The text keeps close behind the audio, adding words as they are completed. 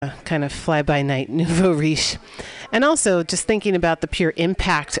kind of fly-by-night nouveau riche. And also just thinking about the pure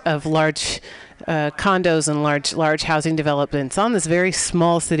impact of large condos and large housing developments on this very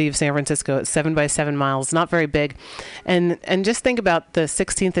small city of San Francisco. It's 7 by 7 miles, not very big. And just think about the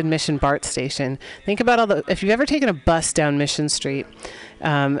 16th and Mission BART station. Think about if you've ever taken a bus down Mission Street,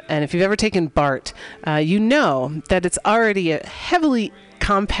 and if you've ever taken BART, you know that it's already a heavily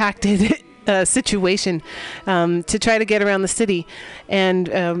compacted situation to try to get around the city. And,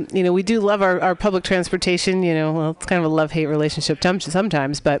 we do love our public transportation. Well, it's kind of a love-hate relationship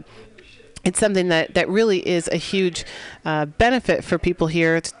sometimes, but it's something that really is a huge benefit for people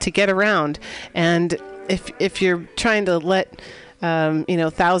here to get around. And if you're trying to let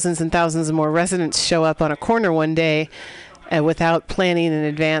thousands and thousands of more residents show up on a corner one day without planning in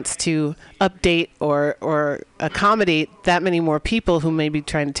advance to update or accommodate that many more people who may be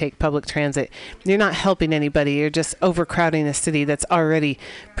trying to take public transit, you're not helping anybody. You're just overcrowding a city that's already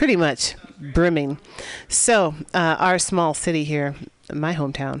pretty much brimming. So our small city here, my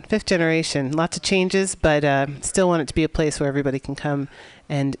hometown, 5th generation, lots of changes, but still want it to be a place where everybody can come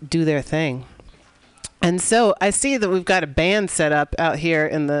and do their thing. And so I see that we've got a band set up out here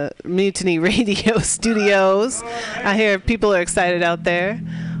in the Mutiny Radio studios. I hear people are excited out there.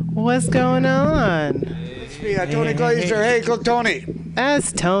 What's going on? It's me, Tony Glazer. Hey, Tony.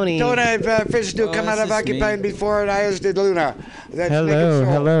 That's Tony. Tony, I've fish to come out of Occupying before, and I as did Luna.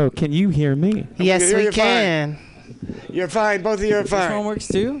 Hello. Can you hear me? Yes, we can. Fine. You're fine. Both of you are fine. This one works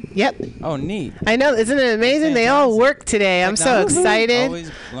too? Yep. Oh, neat. I know. Isn't it amazing? They all work today. I'm so excited. Always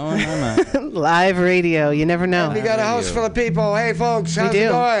blowing my mind. Live radio. You never know. And we got a house full of people. Hey, folks. How's it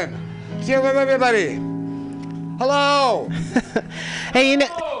going? See you, everybody. Hello. Hey,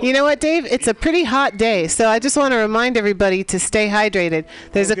 you know what, Dave? It's a pretty hot day, so I just want to remind everybody to stay hydrated.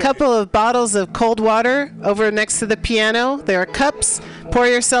 There's a couple of bottles of cold water over next to the piano. There are cups. Pour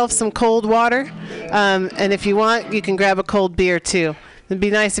yourself some cold water, and if you want, you can grab a cold beer too. It'd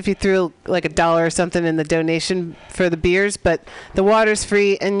be nice if you threw like $1 or something in the donation for the beers, but the water's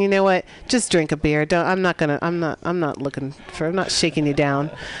free, and you know what? Just drink a beer. I'm not shaking you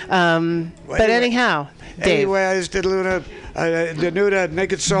down. But anyhow, Dave. Anyway, I just did Luna, the new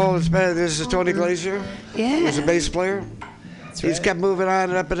Naked Soul. This is Tony Glazer. Yeah. He's a bass player. He's kept moving on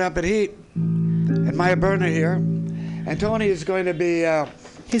and up in heat. And Maya Burner here. And Tony is going to be...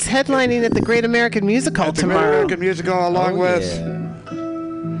 he's headlining at the Great American Music Hall tomorrow. Great American Music Hall along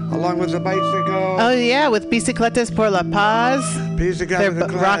with the bicycle. Oh, yeah, with Bicicletas por la Paz. They're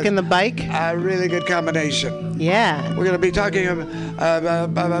rocking the bike. A really good combination. Yeah. We're going to be talking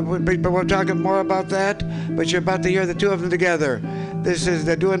we're talking more about that, but you're about to hear the two of them together.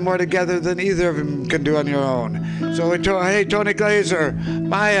 They're doing more together than either of them can do on your own. So, hey, Tony Glazer,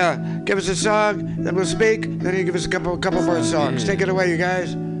 Maya, give us a song, then we'll speak, then you give us a couple more songs. Take it away, you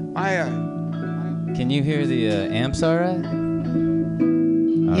guys. Maya. Can you hear the amps all right?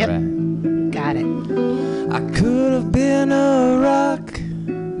 Yep. All right. Got it. I could have been a rock.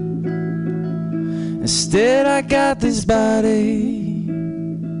 Instead, I got this body.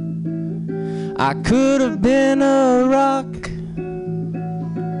 I could have been a rock.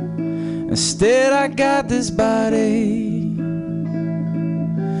 Instead, I got this body.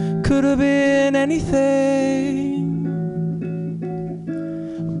 Could have been anything,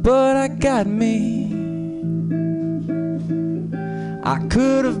 but I got me. I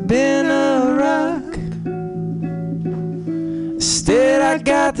could have been a rock. Instead, I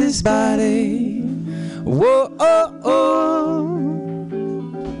got this body. Whoa, oh, oh.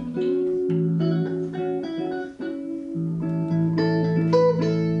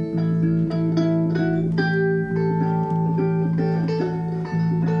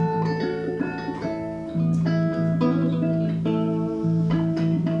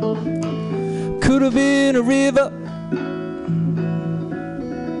 Could have been a river,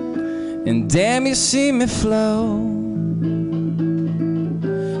 and damn, you see me flow.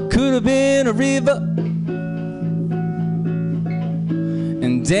 Could have been a river,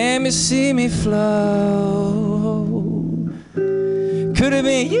 and damn, you see me flow. Could have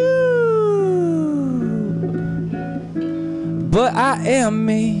been you, but I am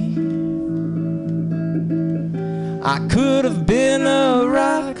me. I could have been a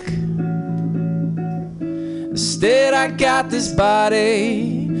rock. Instead, I got this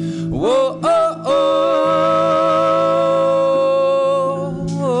body. Whoa, oh, oh, oh.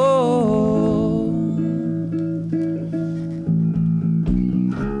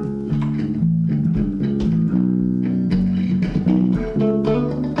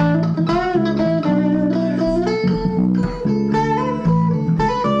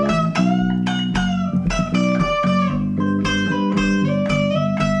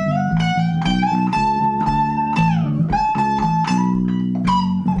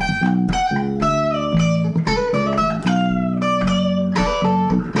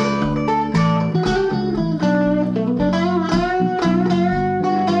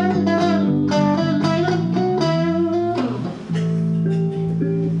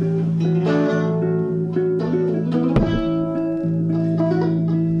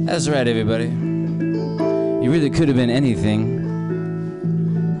 That's right, everybody. You really could have been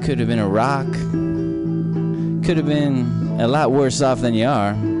anything. Could have been a rock. Could have been a lot worse off than you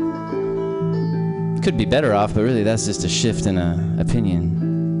are. Could be better off, but really that's just a shift in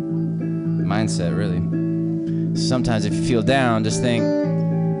opinion. Mindset, really. Sometimes if you feel down, just think,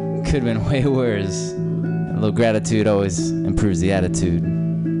 could have been way worse. A little gratitude always improves the attitude.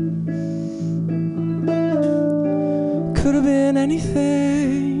 Could have been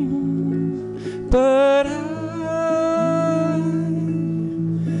anything, but I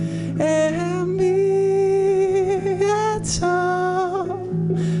am me, that's all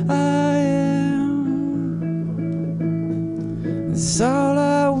I am. That's all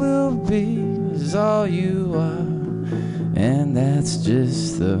I will be, is all you are, and that's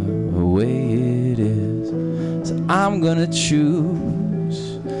just the way it is. So I'm gonna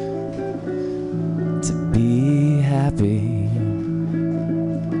choose to be happy.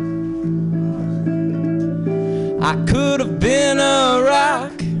 I could have been a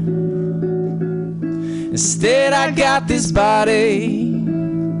rock. Instead I got this body.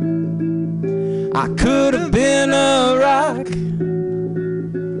 I could have been a rock.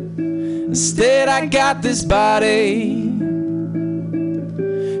 Instead I got this body.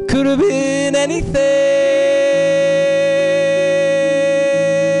 Could have been anything.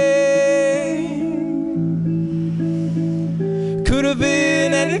 Could have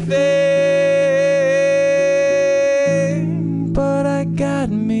been anything, but I got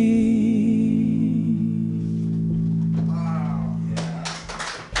me.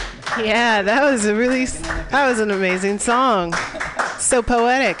 Yeah, that was an amazing song. So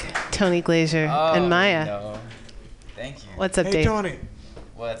poetic. Tony Glazier and Maya. No. Thank you. What's up, Hey, Dave? Tony.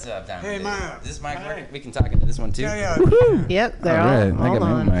 What's up, down Hey, there? Maya. Is this mic working? We can talk into this one too. Yeah. Yep, they're All right, I all got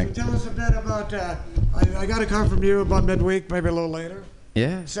my own on. mic. Tell us a bit about, I got a call from you about midweek, maybe a little later,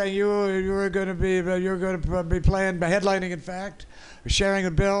 Yeah. saying you were going to be playing, headlining in fact, sharing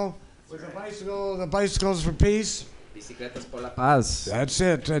a bill with the Bicycles for Peace. Bicicletas por la Paz. That's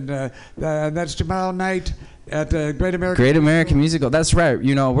it, and that's tomorrow night at the Great American Musical. That's right.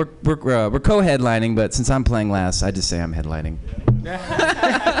 You know, we're co-headlining, but since I'm playing last, I just say I'm headlining.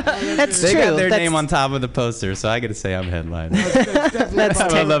 That's They true. got their That's name on top of the poster, so I got to say I'm headlining. That's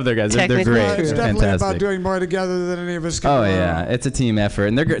I love their guys. They're technically great. true. It's definitely about Fantastic. doing more together than any of us can. Oh do. yeah, it's a team effort,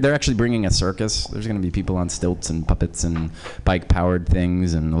 and they're actually bringing a circus. There's going to be people on stilts and puppets and bike-powered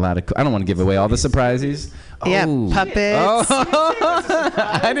things and a lot of. I don't want to give away all the surprises. Yeah, Oh. puppets. Oh,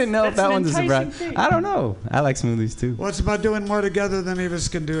 I didn't know if that one's a surprise. I don't know. I like smoothies too. Well, it's about doing more together than any of us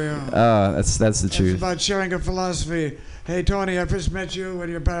can do. That's the It's truth. about sharing a philosophy. Hey, Tony, I first met you when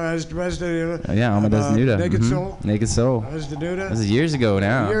you were Yeah, Alma Das Nuda. Naked Mhm. Soul. Naked Soul. I was the Nuda. This is years ago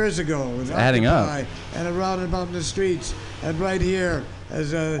now. Years ago. With Adding up. Occupy, and around about in the streets. And right here.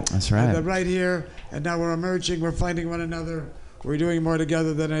 That's right. Right here. And now we're emerging. We're finding one another. We're doing more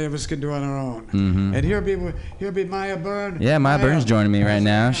together than any of us can do on our own. Mhm. And here be Maya Byrne. Yeah, Maya Byrne's joining me right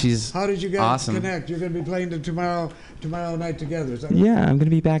now. She's How did you guys awesome. connect? You're going to be playing tomorrow night together. Is that Yeah, I'm going to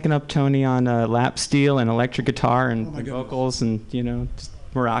be backing up Tony on lap steel and electric guitar and, Oh my and goodness. vocals and, just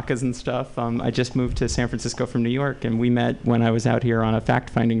maracas and stuff. I just moved to San Francisco from New York, and we met when I was out here on a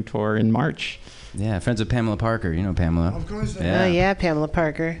fact-finding tour in March. Yeah, friends with Pamela Parker. You know Pamela. Of course. Yeah. Oh yeah, Pamela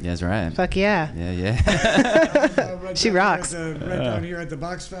Parker. Yeah, that's right. Fuck yeah. Yeah. Right She down rocks. Right down here at the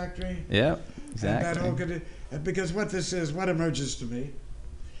Box Factory. Yep, And that exactly. whole because what this is, what emerges to me,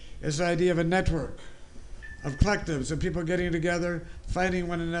 is the idea of a network of collectives, of people getting together, finding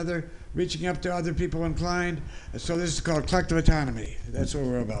one another, reaching up to other people inclined. So this is called collective autonomy. That's what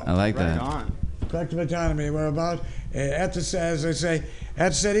we're about. I like that. on. Collective autonomy. We're about at the, as I say,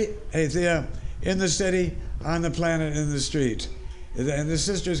 at city, in the city, on the planet, in the street. And the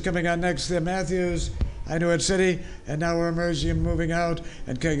sisters coming on next, Matthews. I knew at city, and now we're emerging and moving out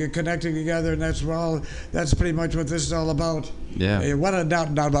and connecting together, and that's pretty much what this is all about. Yeah.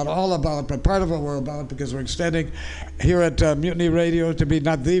 Not about all about, but part of what we're about, because we're extending here at Mutiny Radio to be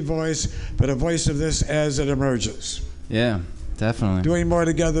not the voice, but a voice of this as it emerges. Yeah, definitely. Doing more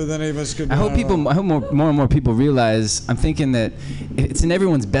together than any of us could do. I hope more and more people realize. I'm thinking that it's in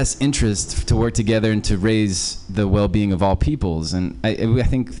everyone's best interest to work together and to raise the well-being of all peoples. And I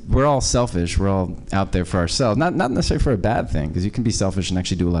think we're all selfish. We're all out there for ourselves. Not necessarily for a bad thing, because you can be selfish and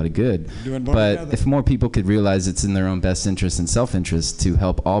actually do a lot of good. Doing more But together. if more people could realize it's in their own best interest and self-interest to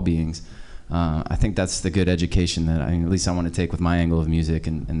help all beings, I think that's the good education that at least I want to take with my angle of music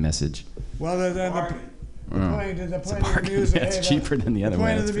and message. Well, then The point of the music. It's cheaper than the other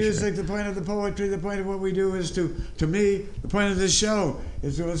way. The point of the music, the point of the poetry, the point of what we do is to me, the point of this show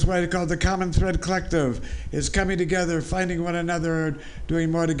is that's why it's called the Common Thread Collective. Is coming together, finding one another,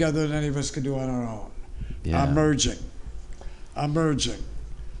 doing more together than any of us can do on our own. Yeah. I'm merging.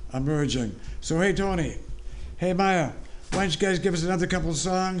 So hey, Tony. Hey, Maya. Why don't you guys give us another couple of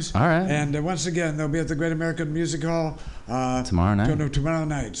songs? All right. And once again, they'll be at the Great American Music Hall tomorrow night. Tomorrow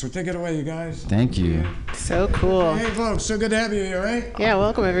night. So take it away, you guys. Thank you. So cool. Hey, folks. So good to have you here, right? Yeah,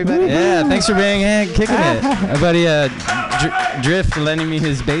 welcome everybody. Yeah, thanks for being here, kicking it. My buddy Drift for lending me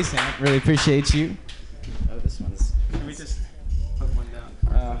his bass amp. Really appreciate you. Oh, this one's. Can we just put one down?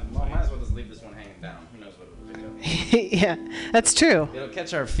 Well, might as well just leave this one hanging down. Who knows what it will pick up. Yeah, that's true. It'll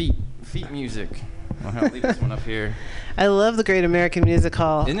catch our feet music. I'll leave this one up here. I love the Great American Music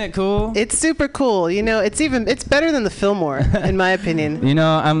Hall. Isn't it cool? It's super cool. You know, it's better than the Fillmore, in my opinion. You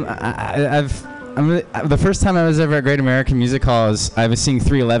know, the first time I was ever at Great American Music Hall I was seeing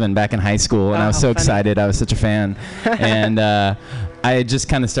 311 back in high school, and I was so excited. I was such a fan, and I had just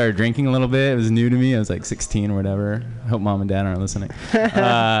kind of started drinking a little bit. It was new to me. I was like 16 or whatever. I hope mom and dad aren't listening.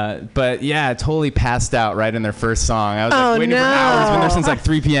 But yeah, I totally passed out right in their first song. I was like waiting for hours. Been there since like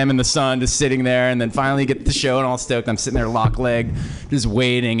 3 p.m. in the sun, just sitting there, and then finally get the show and all stoked. I'm sitting there lock leg, just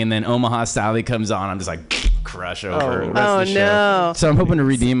waiting, and then Omaha Style comes on. I'm just like crush over. The rest of the show. No! So I'm hoping to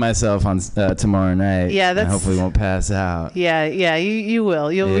redeem myself on tomorrow night. Yeah, that's. I hopefully won't pass out. Yeah, you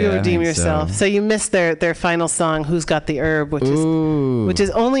will. You'll redeem yourself. So you missed their final song, "Who's Got the Herb," which is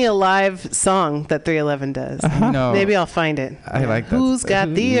only a live song that 311 does. Maybe I'll find it. I like that. Who's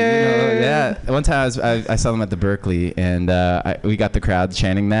got the herb? Yeah. One time I saw them at the Berkeley, and we got the crowd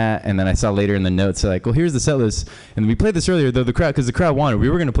chanting that, and then I saw later in the notes, they're like, well, here's the set list, and we played this earlier, though because the crowd wanted. We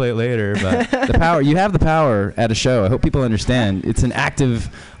were going to play it later, but the power, you have the power at a show. I hope people understand. It's an active,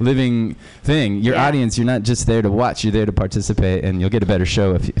 living thing. Your audience, you're not just there to watch, you're there to participate, and you'll get a better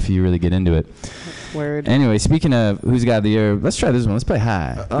show if you really get into it. Word. Anyway, speaking of Who's Got the Herb, let's try this one. Let's play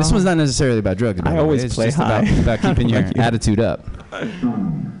High. This one's not necessarily about drugs. I always play just High. about keeping your attitude up.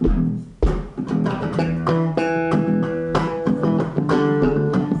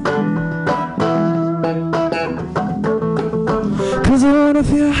 'Cause I wanna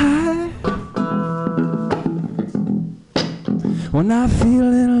feel high when I'm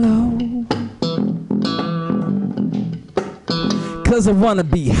feeling low. 'Cause I wanna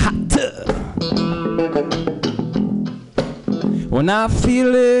be hotter when I'm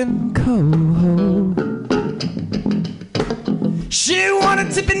feeling cold. She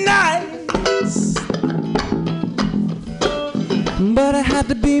wanted to be nice, but I had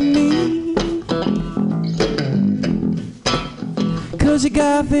to be me. 'Cause you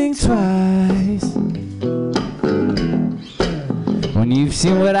gotta think twice when you've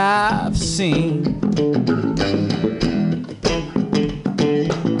seen what I've seen.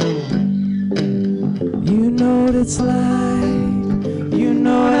 You know what it's like, you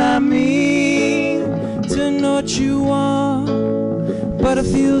know what I mean, to know what you want, but it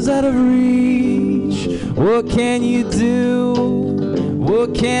feels out of reach. What can you do?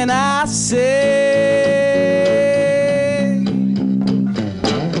 What can I say?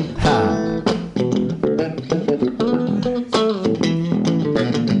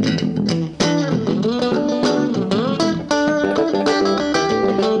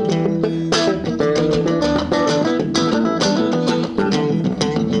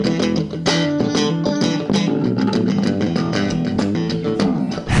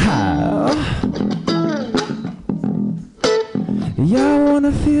 Y'all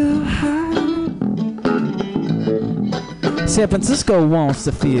wanna feel high? San Francisco wants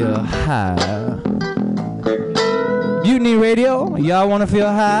to feel high. MutinyRadio, y'all wanna feel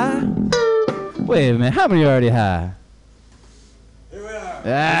high? Wait a minute, how many are already high? Here we are.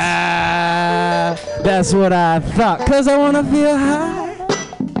 Ah, that's what I thought, 'cause I wanna feel high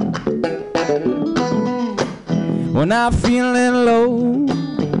when I'm feeling low.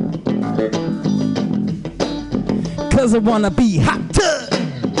 'Cause I wanna be hotter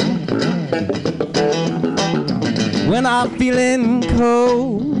when I'm feeling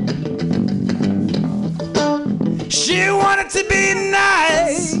cold. She wanted to be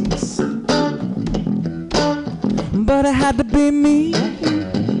nice, but it had to be me.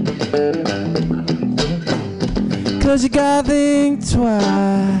 'Cause you gotta think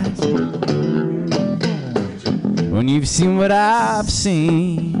twice when you've seen what I've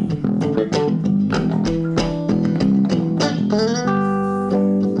seen.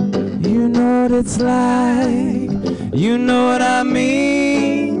 You know what it's like, you know what I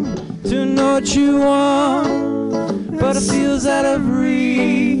mean, to know what you want, but it feels out of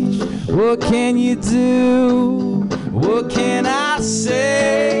reach. What can you do? What can I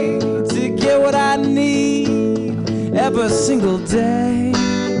say to get what I need every single day?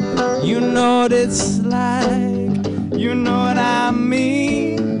 You know what it's like, you know what I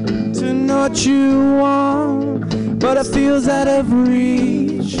mean, to know what you want, but it feels out of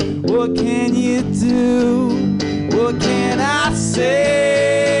reach. What can you do? What can I say?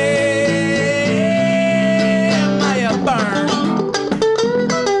 Maya burn.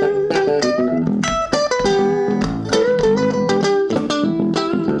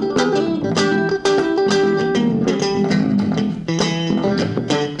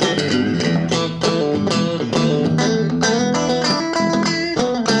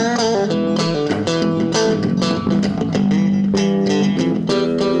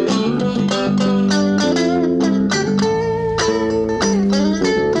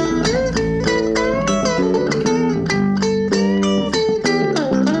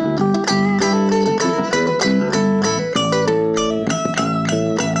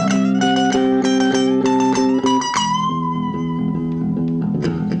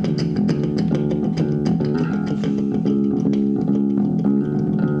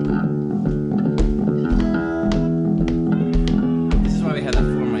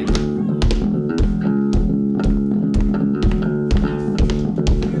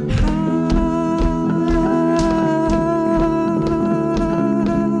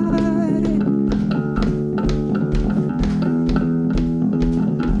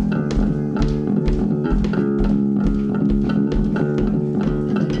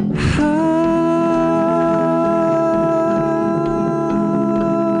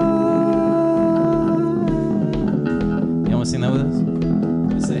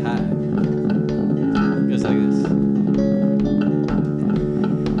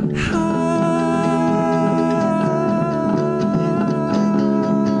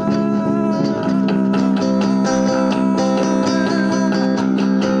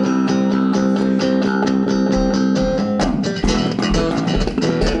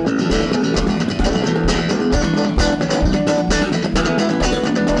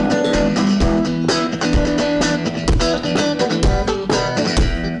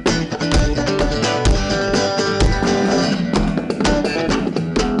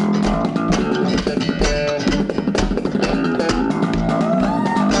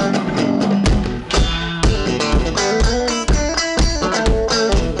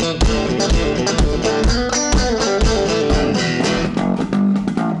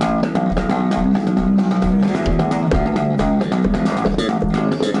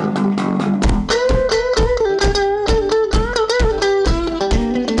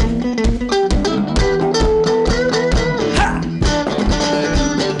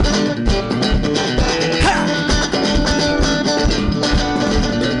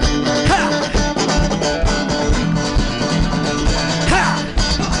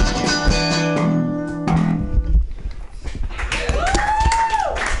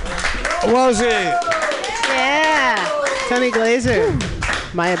 Wowzy. Yeah. Tony Glazer.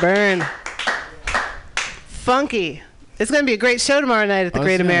 Maya Byrne. Funky. It's going to be a great show tomorrow night at the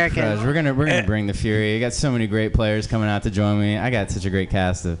Great American. We're gonna bring the fury. I got so many great players coming out to join me. I got such a great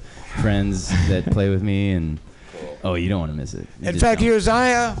cast of friends that play with me, and you don't want to miss it. In fact, here's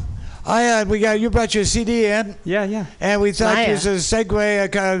Aya. Aya, you brought your CD in. Yeah. And we thought it was a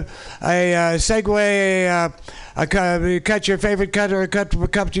segue, cut your favorite cut or a cut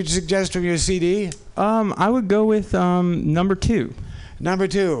you'd suggest from your CD. I would go with number 2. Number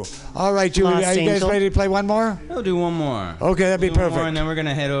 2. All right, are you guys ready to play one more? We'll do one more. Okay, that'd be perfect. And then we're going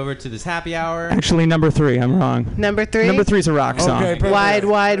to head over to this happy hour. Actually, number 3. I'm wrong. Number 3? Number 3 is a rock song. Okay, Wide,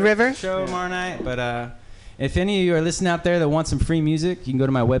 Wide River. Show tomorrow night. But if any of you are listening out there that want some free music, you can go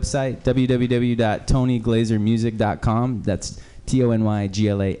to my website, www.tonyglasermusic.com. That's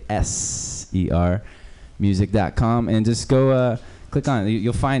TonyGlaser music.com. And just go... click on it.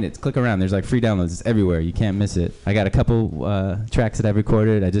 You'll find it. Click around. There's like free downloads. It's everywhere. You can't miss it. I got a couple tracks that I've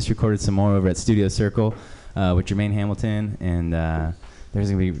recorded. I just recorded some more over at Studio Circle with Jermaine Hamilton, and there's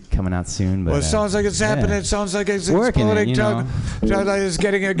going to be coming out soon. But, well, it sounds like it's happening. It sounds like it's exploding. It's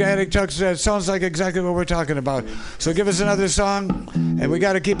getting organic. It sounds like exactly what we're talking about. So give us another song, and we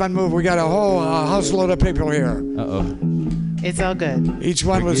got to keep on moving. We got a whole house load of people here. Uh-oh. It's all good. Each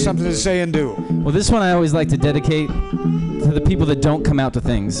one with something to say and do. Well, this one I always like to dedicate to the people that don't come out to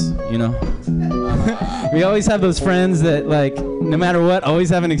things, you know? We always have those friends that, like, no matter what,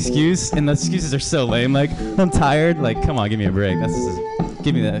 always have an excuse, and the excuses are so lame. Like, I'm tired. Like, come on, give me a break. That's just...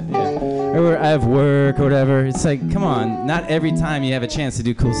 give me that. Yeah. Or I have work or whatever. It's like, come on, not every time you have a chance to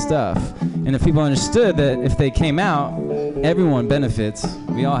do cool stuff. And if people understood that if they came out, everyone benefits.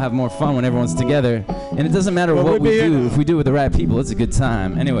 We all have more fun when everyone's together. And it doesn't matter what we do. If we do it with the right people, it's a good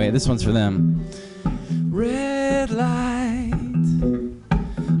time. Anyway, this one's for them. Red light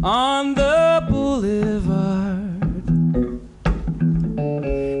on the boulevard.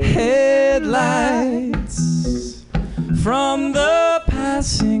 Headlights from the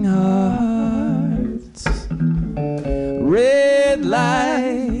passing hearts. Red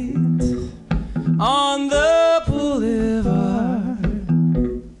light on the boulevard.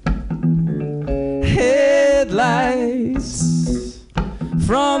 Headlights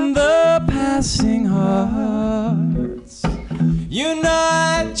from the passing hearts. You know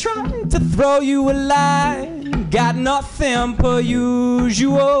I tried to throw you a line, got nothing per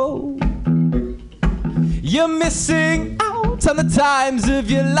usual. You're missing out on the times of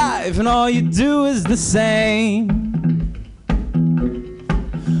your life, and all you do is the same.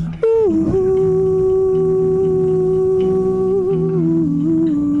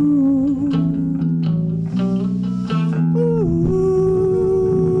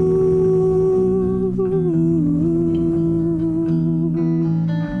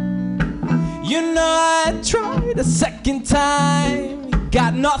 The second time,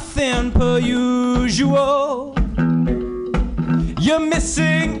 got nothing per usual. You're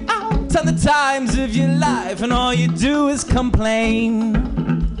missing out on the times of your life, and all you do is complain.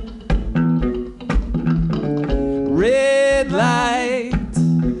 Red light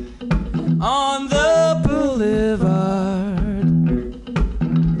on the boulevard.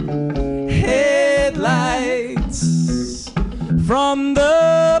 Headlights from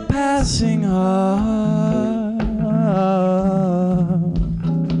the passing heart.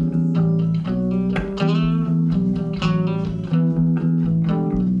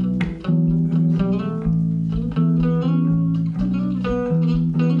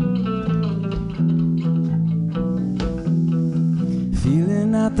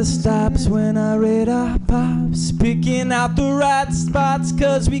 Feeling out the stops when our radar pops, picking out the right spots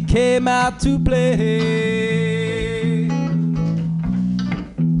 'cause we came out to play.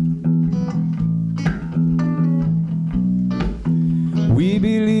 We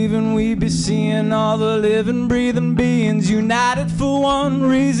believe and we be seeing all the living, breathing beings united for one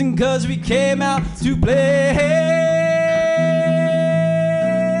reason, 'cause we came out to play.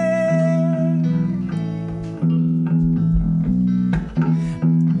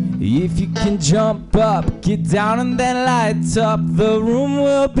 If you can jump up, get down and then light up, the room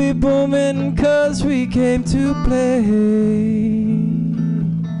will be booming, 'cause we came to play.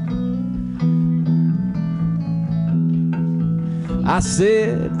 I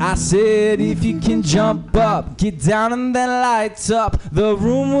said, if you can jump up, get down and then light up, the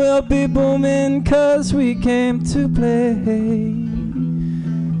room will be booming, 'cause we came to play.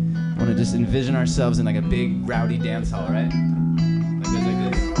 I want to just envision ourselves in like a big rowdy dance hall, right? Like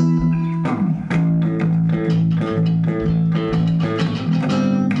this.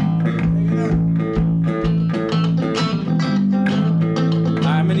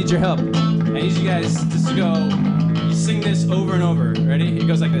 Alright, I'm gonna need your help. I need you guys just to go. Sing this over and over. Ready? It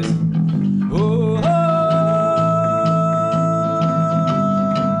goes like this. Oh, oh.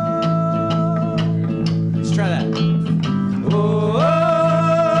 Let's try that. Oh, oh.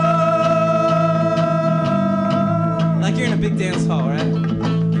 Like you're in a big dance hall, right?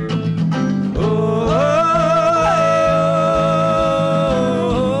 Oh, oh.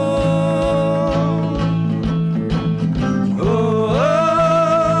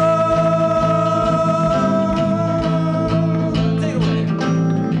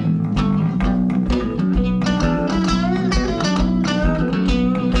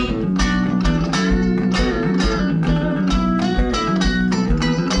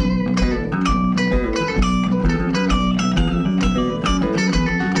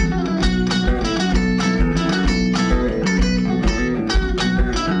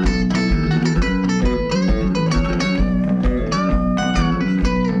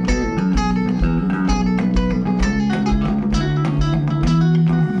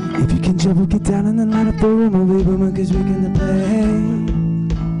 We'll get down and then light up the room, we'll be booming 'cause we can play.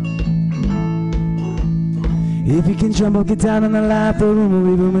 If you can jump, we'll get down and then light up the room, we'll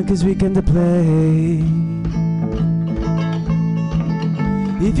be booming 'cause we can play.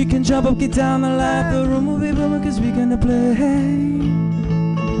 If you can jump up, get down and light up the room, we'll be booming 'cause we can play.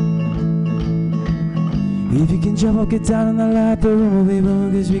 If you can jump up, get down and then light up the room, we'll be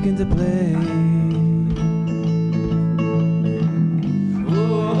booming 'cause we can play.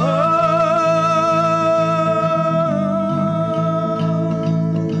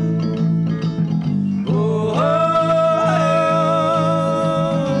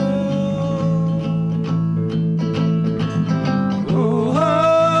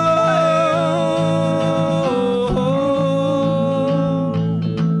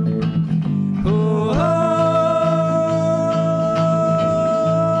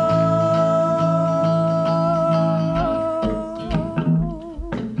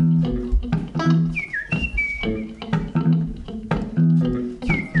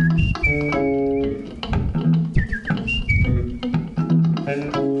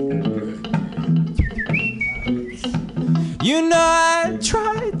 You know I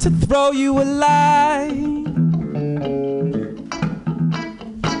tried to throw you a line.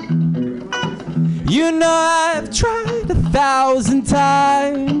 You know I've tried 1,000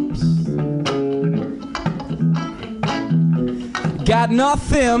 times. Got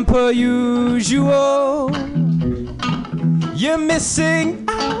nothing per usual. You're missing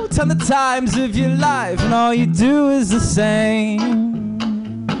out on the times of your life, and all you do is the same.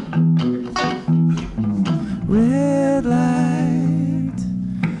 Red light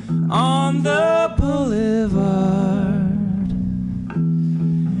on the boulevard.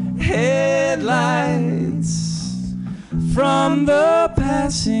 Headlights from the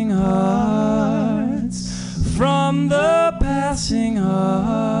passing hearts. From the passing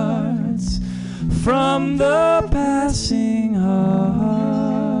hearts. From the passing hearts.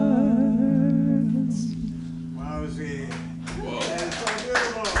 Wowzy. That's so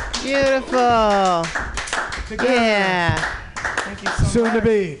beautiful. Beautiful. Together. Yeah. Thank you so Soon much. to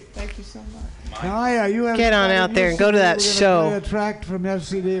be. Thank you so much. Now, you have Get on out there and go to that show. We're going to play a track from that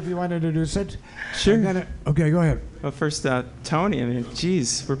CD if you want to introduce it. Sure. Okay, go ahead. Well, first, Tony, I mean,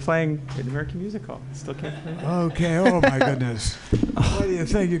 geez, we're playing the American Music Hall. Still can't play that. Okay, oh my goodness. What do you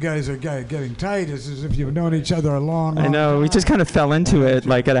think? You guys are getting tight. It's as if you've known each other a long I know. time. We just kind of fell into it,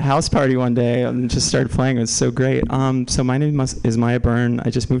 like at a house party one day, and just started playing. It was so great. So my name is Maya Byrne. I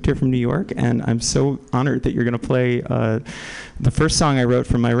just moved here from New York, and I'm so honored that you're going to play the first song I wrote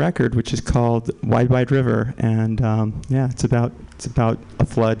for my record, which is called "Wide Wide River." And yeah, it's about a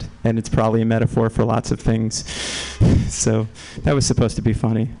flood, and it's probably a metaphor for lots of things. So that was supposed to be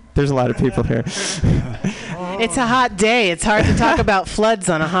funny. There's a lot of people here. It's a hot day. It's hard to talk about floods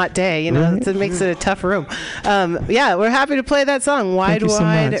on a hot day. You know, Right. it makes it a tough room. Yeah, we're happy to play that song, "Wide you so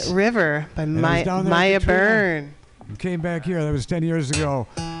Wide much. River" by was down there in Maya Katrina. Byrne. Came back here. That was 10 years ago.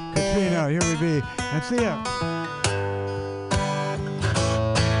 Katrina, here we be. And see ya.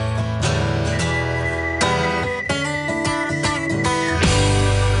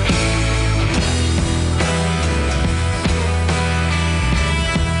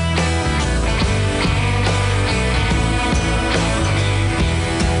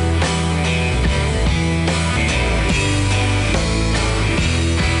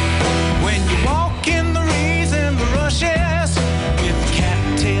 When you walk in the reeds and the rushes, with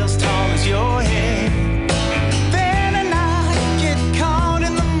cattails tall as your head, then at night get caught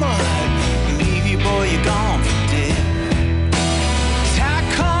in the mud, leave you, boy, you're gone for dead. Tide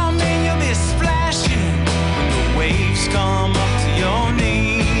come and you'll be splashing, the waves come up to your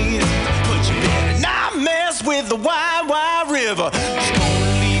knees, but you better not mess with the wide, wide river. It's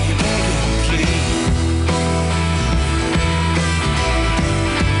gonna leave you begging, please.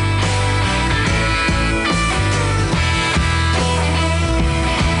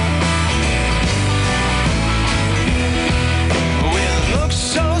 Well, it looks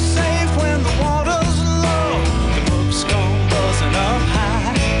so safe when the water's low. The book's gone buzzing up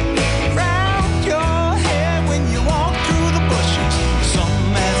high. Round your head when you walk through the bushes.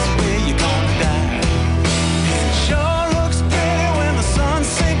 Some that's where you're gonna die. It sure looks pretty when the sun's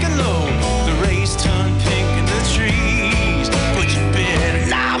sinking low. The rays turn pink in the trees. But you better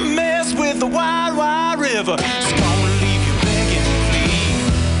not mess with the wide, wide river. It's gonna leave you begging, please.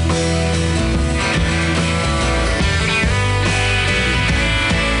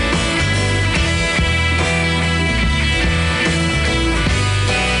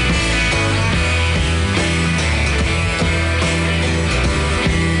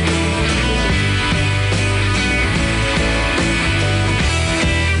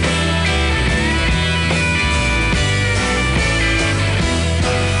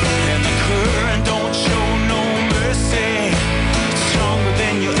 And the current don't show no mercy. It's stronger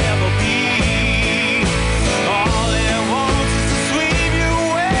than you'll ever be. All it wants is to sweep you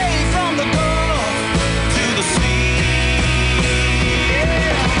away from the Gulf to the sea.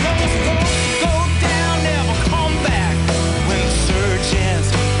 Yeah, those boats go down, never come back. When the surge ends,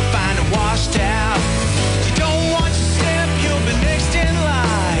 find it washed out. You don't watch your step, you'll be next in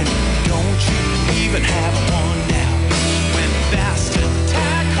line. Don't you even have one now. When the bastard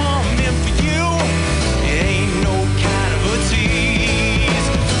tide come in for you, it ain't no kind of a tease.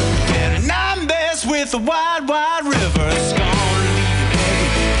 Better not mess with the wide, wide river. It's gonna leave you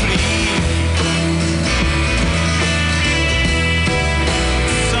begging, please.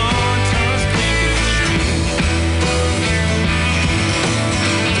 The sun turns pink in the street.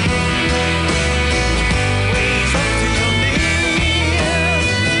 Waves up to your knees.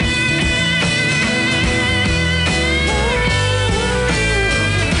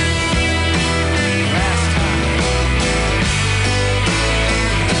 Last time.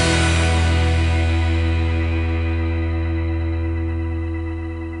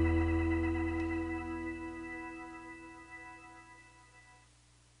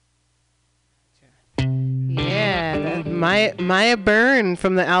 Maya Byrne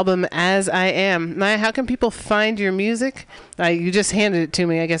from the album As I Am. Maya, how can people find your music? You just handed it to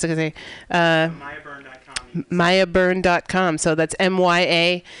me. I guess I could say MayaByrne.com. MayaByrne.com. So that's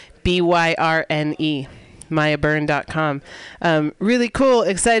MyaByrne. MayaByrne.com. Really cool.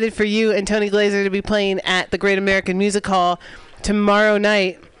 Excited for you and Tony Glazer to be playing at the Great American Music Hall tomorrow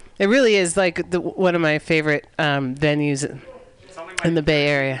night. It really is like one of my favorite venues in the Bay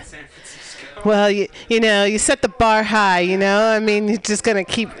Area. Well, you know, you set the bar high, you know. I mean, you're just going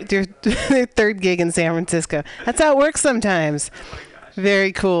to keep your third gig in San Francisco. That's how it works sometimes.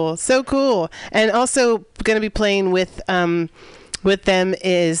 Very cool. So cool. And also going to be playing with them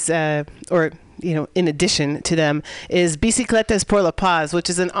is, in addition to them, is Bicicletas por la Paz,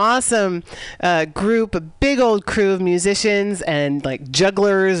 which is an awesome group, a big old crew of musicians and like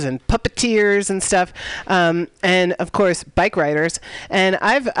jugglers and puppeteers and stuff, and of course bike riders. And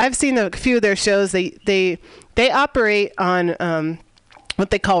I've seen a few of their shows. They operate on what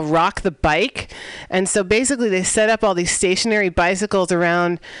they call Rock the Bike, and so basically they set up all these stationary bicycles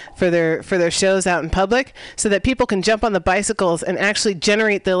around for their shows out in public, so that people can jump on the bicycles and actually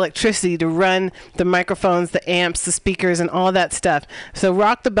generate the electricity to run the microphones, the amps, the speakers, and all that stuff. So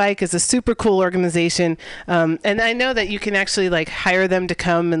Rock the Bike is a super cool organization, and I know that you can actually like hire them to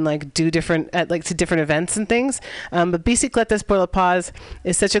come and like do different events and things. But Bicicletas por la Paz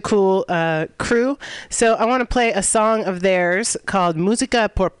is such a cool crew. So I want to play a song of theirs called Música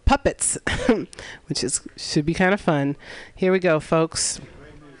por Puppets, which should be kind of fun. Here we go, folks.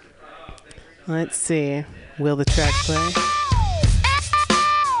 Let's see. Will the track play?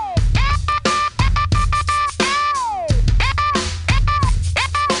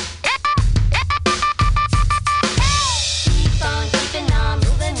 Keep on keeping on,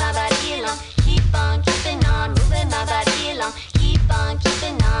 moving my body along. Keep on keeping on, moving my body along. Keep on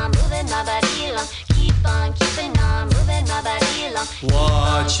keeping on, moving my body along. Keep on keeping on, moving my body along.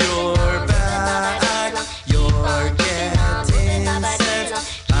 Watch your back, you're getting set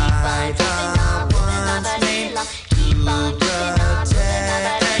by the one's name to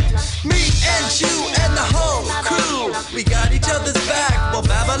protect me and you and the whole crew. We got each other's back while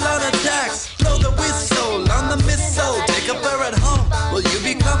Babylon attacks. Blow the whistle on the missile, take a bear at home. Will you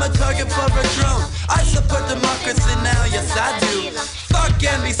become a target for a drone? I support democracy now, yes I do. Fuck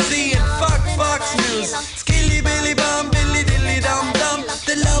NBC and fuck Fox News. Skilly billy bum, billy dilly dum dum.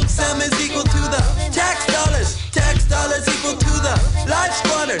 The lump sum is equal to the tax dollars. Tax dollars equal to the life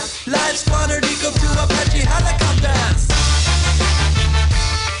squandered. Life squandered equal to Apache helicopters.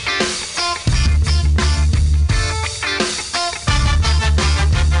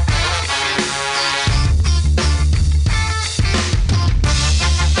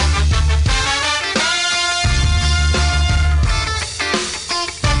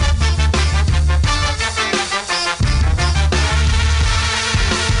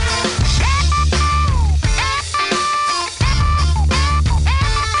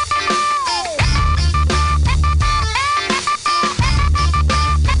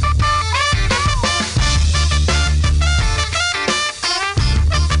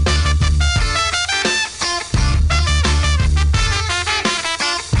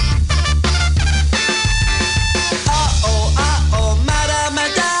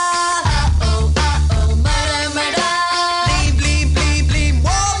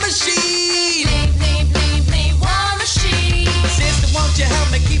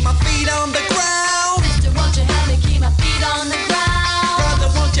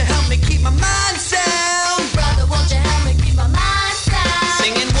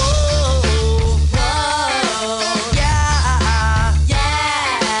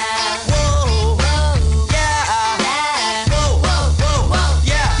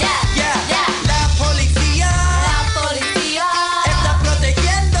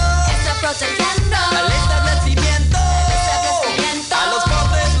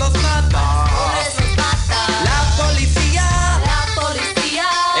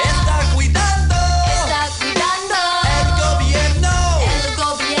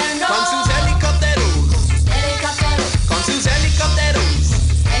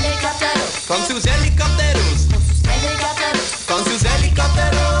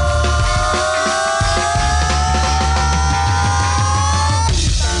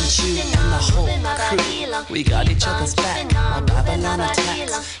 We got each other's back while Babylon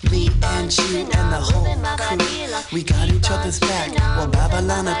attacks. Me and you and the whole crew. We got each other's back while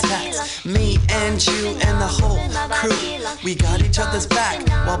Babylon attacks. Me and you and the whole crew. We got each other's back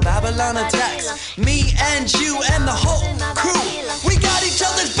while Babylon attacks. Me and you and the whole crew. We got each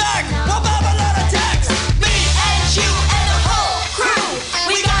other's back while Babylon attacks. Me and you and the whole crew.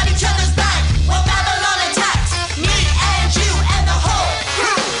 We got each other's back while Babylon attacks. Me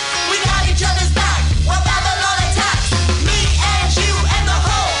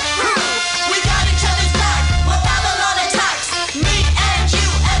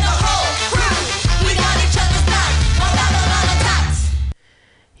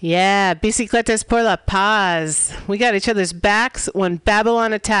Yeah, bicicletas por la paz. We got each other's backs when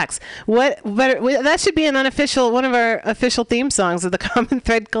Babylon attacks. What better? That should be one of our official theme songs of the Common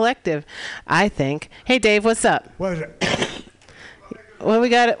Thread Collective, I think. Hey, Dave, what's up? What is it? What we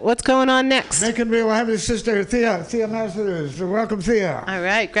got? What's going on next? Making real. We'll have his sister Thea Masters. Welcome, Thea. All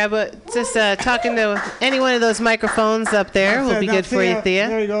right, just talking to any one of those microphones up there will be good for you, Thea.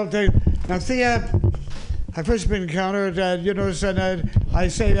 There you go. Now, Thea, I first been encountered. I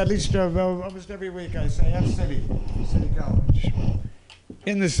say at least almost every week. I say F City College,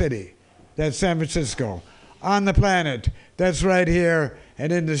 in the city, that's San Francisco, on the planet, that's right here,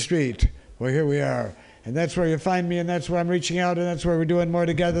 and in the street. Well, here we are. And that's where you find me, and that's where I'm reaching out, and that's where we're doing more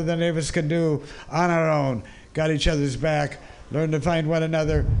together than any of us can do on our own. Got each other's back, learn to find one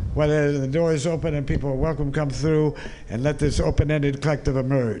another, when the door is open and people are welcome come through, and let this open-ended collective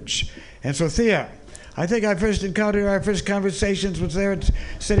emerge. And so, Thea, I think I first encountered our first conversations was there at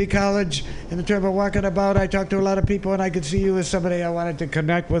City College in the term of walking about. I talked to a lot of people, and I could see you as somebody I wanted to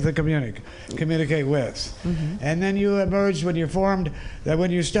connect with and communicate with. Mm-hmm. And then you emerged when you formed, that when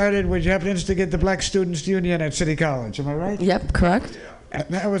you started, when you helped instigate the Black Students Union at City College. Am I right? Yep, correct. And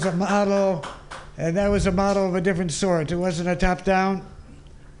that was a model, of a different sort. It wasn't a top-down.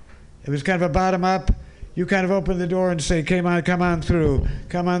 It was kind of a bottom-up. You kind of open the door and say, come on through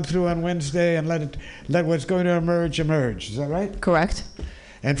on Wednesday, and let what's going to emerge. Is that right? Correct.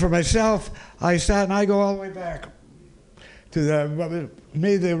 And for myself, I go all the way back to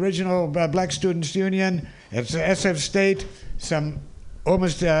the original Black Students Union at SF State, some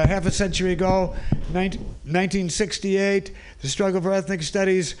almost half a century ago, 1968, the struggle for ethnic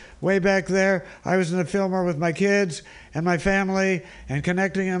studies way back there. I was in the Fillmore with my kids and my family, and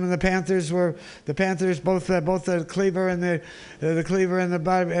connecting them. And the Panthers, both the Cleaver and the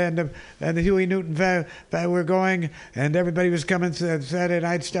Huey Newton were going, and everybody was coming. Saturday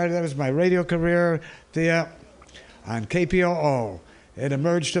night started. That was my radio career, on KPOO. It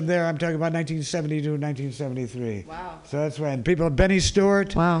emerged from there. I'm talking about 1972, 1973. Wow. So that's when people, Benny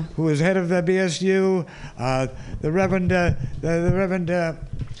Stewart, wow, who was head of the BSU, the Reverend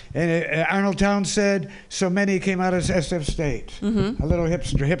Arnold Townsend, so many came out of SF State, mm-hmm, a little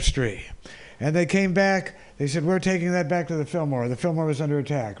hipstery. And they came back. They said, we're taking that back to the Fillmore. The Fillmore was under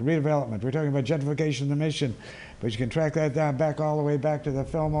attack. Redevelopment. We're talking about gentrification of the Mission. But you can track that down back all the way back to the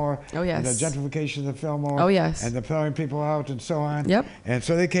Fillmore. Oh, yes. And the gentrification of the Fillmore. Oh, yes. And the throwing people out and so on. Yep. And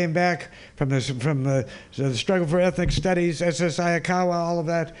so they came back from the struggle for ethnic studies, SS Ayakawa, all of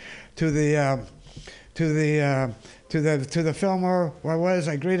that, to the Fillmore, where I was.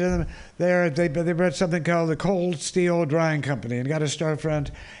 I greeted them there. They brought something called the Cold Steel Drying Company and got a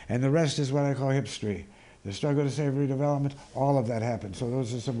storefront, and the rest is what I call hipstery. The struggle to save redevelopment, all of that happened. So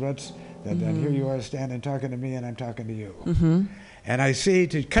those are some roots that, mm-hmm, and here you are standing talking to me, and I'm talking to you. Mm-hmm. And I see,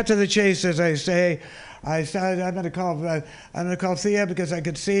 to cut to the chase, as I say, I'm going to call Thea, because I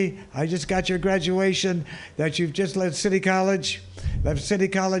could see, I just got your graduation, that you've just left City College,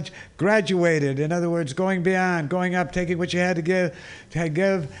 graduated. In other words, going beyond, going up, taking what you had to give,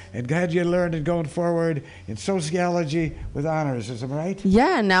 and had you learned, and going forward in sociology with honors. Is that right?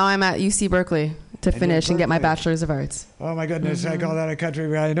 Yeah, now I'm at UC Berkeley to finish and get my Bachelor's of Arts. Oh my goodness, I call that a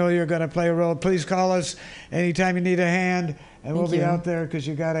country. I know you're going to play a role. Please call us anytime you need a hand, and we'll be out there, because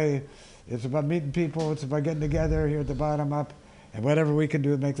it's about meeting people, it's about getting together here at the bottom up, and whatever we can do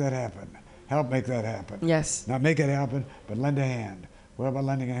to make that happen. Help make that happen. Yes. Not make it happen, but lend a hand. What about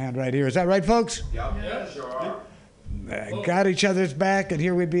lending a hand right here? Is that right, folks? Yeah, sure. Got each other's back, and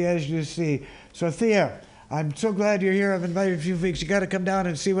here we be, as you see. So, Thea, I'm so glad you're here. I've invited you a few weeks. You got to come down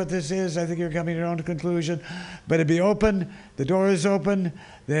and see what this is. I think you're coming to your own conclusion. But it'll be open. The door is open.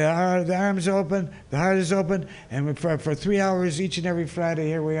 The arms open. The heart is open. And for 3 hours each and every Friday,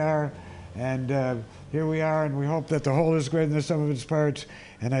 here we are. And here we are. And we hope that the whole is greater than the sum of its parts.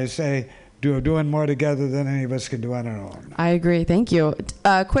 And I say, doing more together than any of us can do on our own. I agree. Thank you.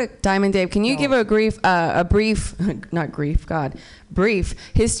 Quick, Diamond Dave, can you give a brief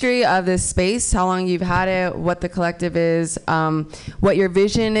history of this space, how long you've had it, what the collective is, what your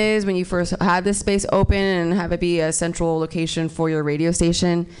vision is when you first had this space open and have it be a central location for your radio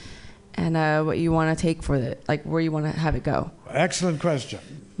station, and what you want to take for it, like where you want to have it go? Excellent question.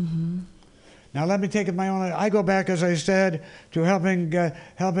 Mm-hmm. Now let me take it my own. I go back, as I said, to helping to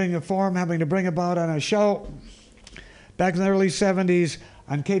bring about on a show back in the early 70s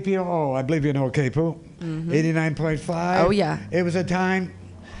on KPOO. I believe you know KPOO, 89.5. Oh yeah. It was a time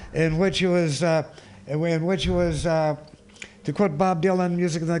in which it was, to quote Bob Dylan,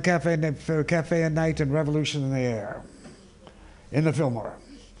 music in the cafe at night and revolution in the air, in the Fillmore.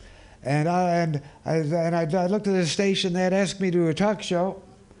 And I looked at the station. They had asked me to do a talk show.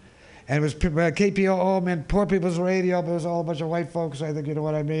 And it was KPOO meant Poor People's Radio, but it was all a bunch of white folks, I think you know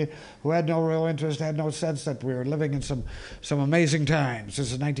what I mean, who had no real interest, had no sense that we were living in some amazing times.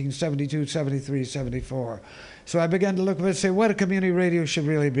 This is 1972, 73, 74. So I began to look and say what a community radio should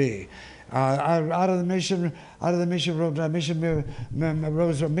really be. Out of the mission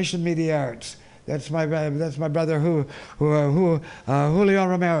rose Mission Media Arts. That's my brother Julio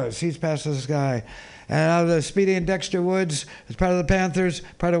Ramirez. He's past this guy. And out of the Speedy and Dexter Woods, as part of the Panthers,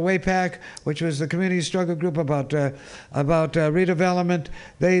 part of WAPAC, which was the community struggle group about redevelopment,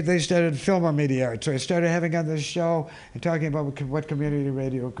 they started Fillmore Media Arts. So I started having on this show and talking about what community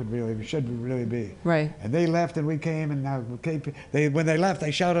radio should really be. Right. And they left, and we came, and now when they left,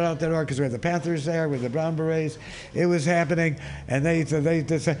 they shouted out the door because we had the Panthers there, with the Brown Berets. It was happening, and they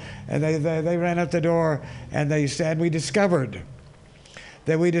ran out the door, and they said we discovered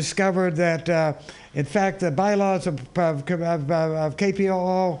that. In fact, the bylaws of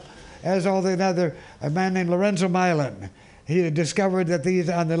KPOO, as all the other, a man named Lorenzo Milan, he had discovered that these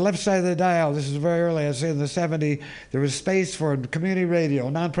on the left side of the dial, this is very early, I say in the 70s, there was space for community radio,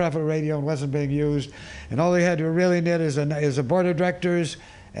 nonprofit radio, and wasn't being used. And all they had to really need is a board of directors,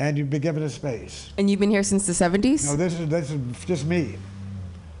 and you'd be given a space. And you've been here since the 70s? No, this is just me.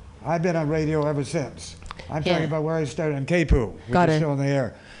 I've been on radio ever since. I'm talking about where I started in KPOO, which is still in the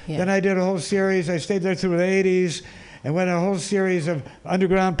air. Yeah. Then I did a whole series. I stayed there through the 80s and went a whole series of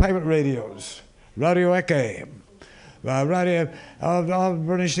underground pirate radios, Radio Eke, radio, all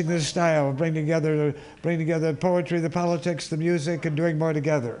burnishing this style, bring together poetry, the politics, the music, and doing more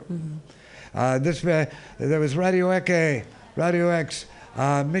together. Mm-hmm. There was Radio Eke, Radio X,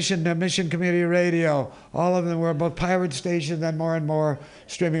 Mission Community Radio. All of them were both pirate stations and more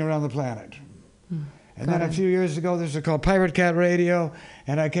streaming around the planet. Mm. And then a few years ago, this was called Pirate Cat Radio,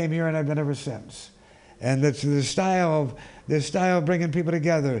 and I came here, and I've been ever since. And it's the style of bringing people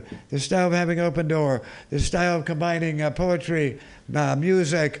together, the style of having open door, the style of combining poetry,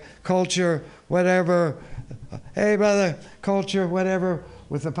 music, culture, whatever. Hey, brother, culture, whatever,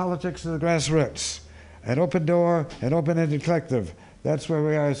 with the politics of the grassroots. An open door, an open-ended collective. That's where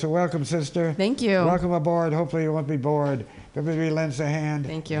we are. So welcome, sister. Thank you. Welcome aboard. Hopefully you won't be bored. Everybody lends a hand.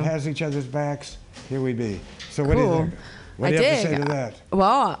 Thank you. And has each other's backs. Here we be. So what do you think? What do you have to say to that?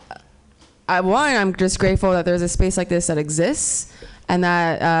 Well, I'm just grateful that there's a space like this that exists, and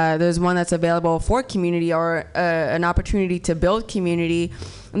that there's one that's available for community, or an opportunity to build community.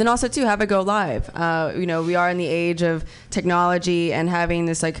 And then also too, have it go live. We are in the age of technology and having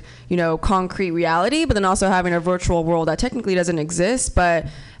this concrete reality, but then also having a virtual world that technically doesn't exist, but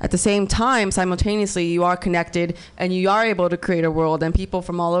at the same time, simultaneously, you are connected and you are able to create a world, and people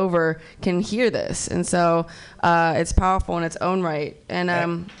from all over can hear this. And so it's powerful in its own right.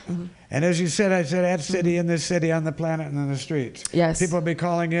 And as you said, I said, at city, in this city, on the planet, and in the streets. Yes. People will be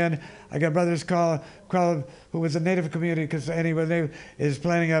calling in. I got brothers call who was a native community, because anybody is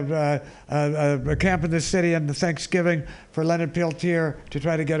planning a camp in the city on Thanksgiving for Leonard Peltier to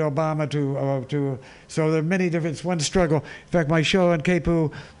try to get Obama to. So there are many different. It's one struggle. In fact, my show in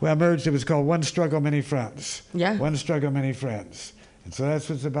KPOO emerged. It was called One Struggle, Many Friends. Yeah. One Struggle, Many Friends. And so that's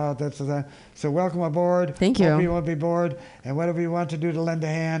what it's about. So welcome aboard. Thank you. Hope you won't be bored. And whatever you want to do to lend a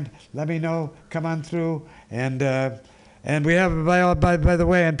hand, let me know. Come on through. And we have, by the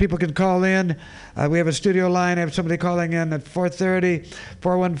way, and people can call in. We have a studio line. I have somebody calling in at 4:30,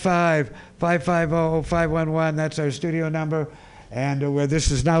 415-550-0511. That's our studio number. And this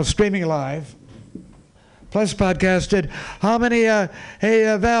is now streaming live, plus podcasted. How many, Val,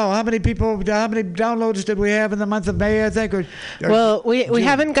 how many downloads did we have in the month of May, I think? Well, we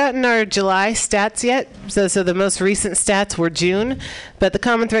haven't gotten our July stats yet, so the most recent stats were June, but the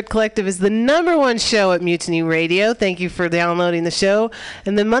Common Thread Collective is the #1 show at Mutiny Radio. Thank you for downloading the show.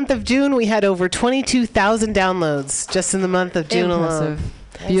 In the month of June, we had over 22,000 downloads just in the month of June alone.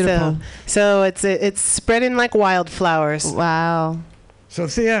 Beautiful. So it's spreading like wildflowers. Wow.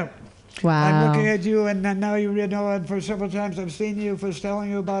 Sophia. Wow. I'm looking at you, and now you know, and for several times I've seen you, first telling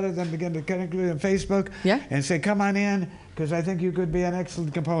you about it, then begin to connect with you on Facebook, and say, come on in, because I think you could be an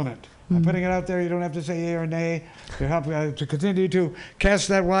excellent component. Mm-hmm. I'm putting it out there. You don't have to say yay or nay to help to continue to cast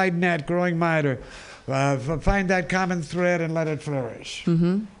that wide net, growing mitre, find that common thread and let it flourish.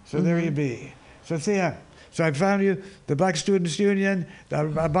 Mm-hmm. So there you be. So Thea. So I found you, the Black Students Union,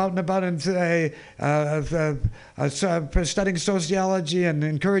 about studying sociology and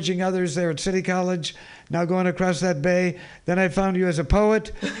encouraging others there at City College, now going across that bay. Then I found you as a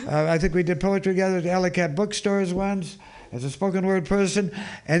poet. I think we did poetry together at the Alley Cat bookstores once, as a spoken word person.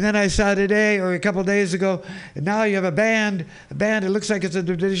 And then I saw today, or a couple days ago, and now you have a band. It looks like it's a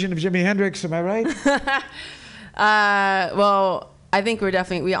division of Jimi Hendrix, am I right? Well, I think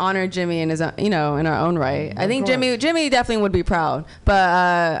we honor Jimmy in his in our own right. I think Jimmy definitely would be proud. But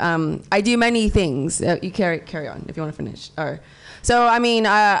I do many things. You carry on if you want to finish. So I mean,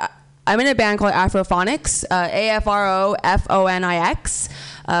 I'm in a band called Afrophonics, AFROFONIX.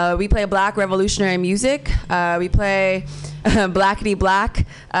 We play Black revolutionary music. We play blackety black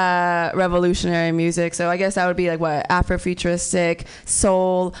revolutionary music. So I guess that would be like what, Afrofuturistic,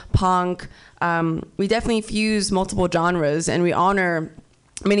 soul, punk. We definitely fuse multiple genres, and we honor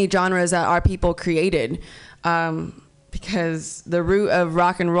many genres that our people created. Because the root of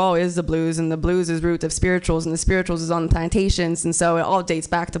rock and roll is the blues, and the blues is root of spirituals, and the spirituals is on the plantations, and so it all dates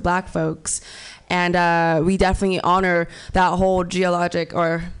back to black folks. And we definitely honor that whole geologic,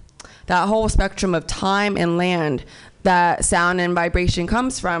 or that whole spectrum of time and land that sound and vibration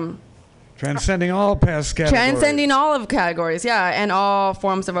comes from. Transcending all past categories. Transcending all of categories, yeah, and all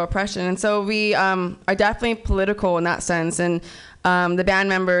forms of oppression. And so we are definitely political in that sense. And the band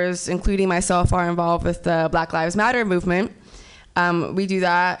members, including myself, are involved with the Black Lives Matter movement. We do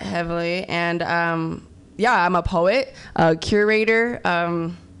that heavily. And yeah, I'm a poet, a curator,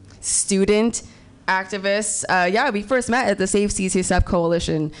 student, activist. Yeah, we first met at the Save Seas Safe Stuff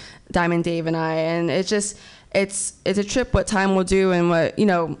Coalition, Diamond Dave and I. And it's just, it's a trip what time will do, and what,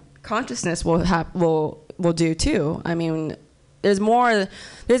 consciousness will do too. I mean, there's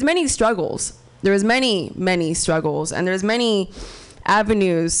many struggles. There's many struggles, and there's many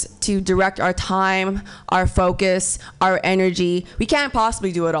avenues to direct our time, our focus, our energy. We can't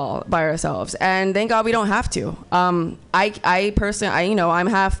possibly do it all by ourselves, and thank God we don't have to. I personally, I'm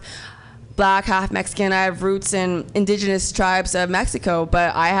half Black, half Mexican. I have roots in indigenous tribes of Mexico,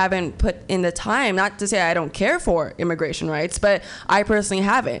 but I haven't put in the time, not to say I don't care for immigration rights, but I personally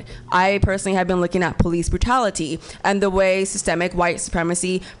haven't. I personally have been looking at police brutality and the way systemic white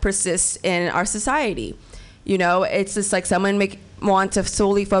supremacy persists in our society. It's just like someone want to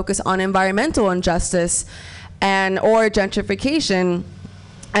solely focus on environmental injustice or gentrification,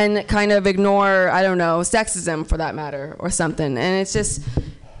 and kind of ignore, I don't know, sexism for that matter, or something. And it's just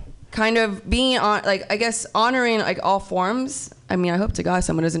kind of being on, like, I guess, honoring like all forms. I mean, I hope to God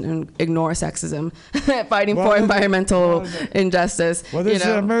someone doesn't ignore sexism, fighting for environmental injustice. Well, this is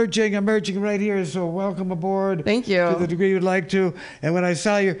emerging right here. So welcome aboard. Thank you. To the degree you'd like to. And when I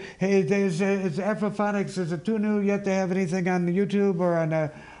saw you, hey, it's Afrophonics. Is it too new yet to have anything on YouTube or on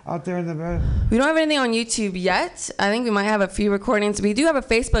out there in the? We don't have anything on YouTube yet. I think we might have a few recordings. We do have a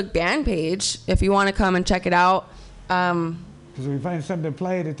Facebook band page if you want to come and check it out. Because we find something to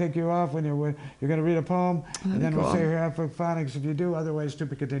play to take you off when you're going to read a poem, and then we'll say here Afrophonics if you do. Otherwise, to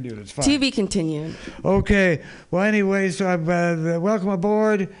be continued. It's fine. To be continued. Okay. Well, anyway, so welcome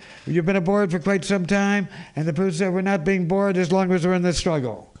aboard. You've been aboard for quite some time, and the proof that we're not being bored as long as we're in the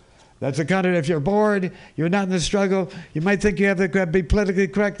struggle. That's a counter. If you're bored, you're not in the struggle. You might think you have to be politically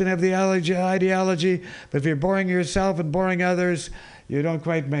correct and have the ideology, but if you're boring yourself and boring others, you don't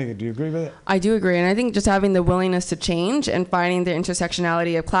quite make it. Do you agree with it? I do agree. And I think just having the willingness to change and finding the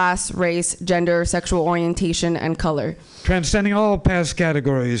intersectionality of class, race, gender, sexual orientation, and color. Transcending all past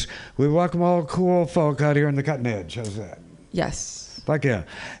categories. We welcome all cool folk out here in the cutting edge. How's that? Yes. Fuck yeah.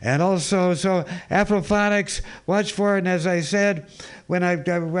 And also, so Afrophonics, watch for it. And as I said, when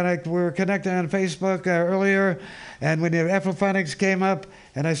we were connected on Facebook earlier, and when the Afrophonics came up,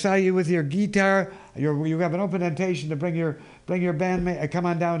 and I saw you with your guitar, you have an open invitation to bring your bandmate, come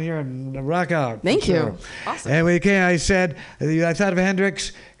on down here and rock out. Thank you. Awesome. And when he came, I said, I thought of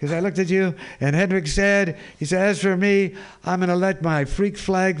Hendrix, because I looked at you, and Hendrix said, as for me, I'm going to let my freak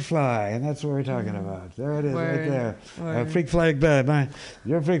flag fly. And that's what we're talking about. There it is, right there. Freak flag bed.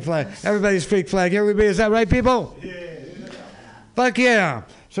 Your freak flag. Everybody's freak flag. Here we be. Is that right, people? Yeah. Fuck yeah.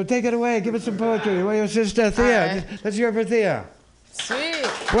 So take it away. Give us some poetry. Well, your sister, Thea. Right. Let's hear it for Thea. Sweet.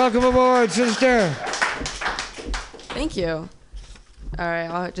 Welcome aboard, sister. Thank you. All right,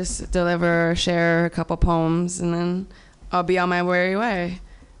 I'll just share a couple poems, and then I'll be on my merry way.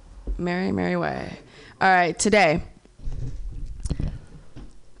 Merry, merry way. All right, today,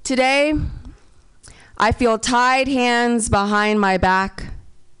 I feel tied hands behind my back,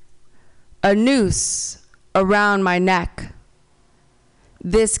 a noose around my neck.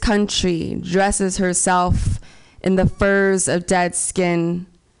 This country dresses herself in the furs of dead skin,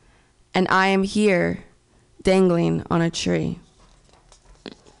 and I am here, dangling on a tree.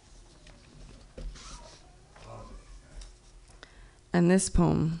 And this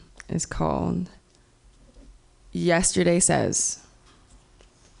poem is called Yesterday Says.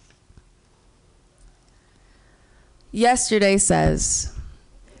 Yesterday says,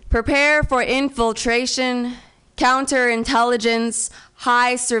 prepare for infiltration, counterintelligence,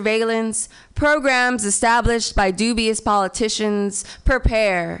 high surveillance, programs established by dubious politicians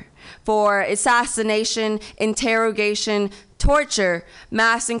prepare for assassination, interrogation, torture,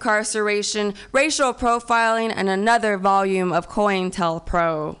 mass incarceration, racial profiling, and another volume of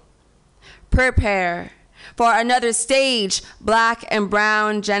COINTELPRO. Prepare for another stage, black and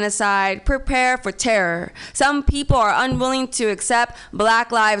brown genocide. Prepare for terror. Some people are unwilling to accept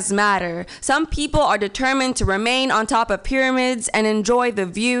Black Lives Matter. Some people are determined to remain on top of pyramids and enjoy the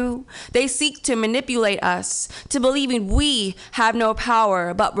view. They seek to manipulate us, to believing we have no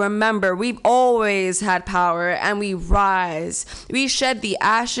power. But remember, we've always had power, and we rise. We shed the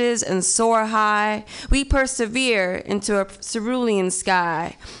ashes and soar high. We persevere into a cerulean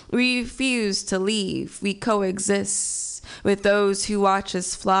sky. We refuse to leave. We coexist with those who watch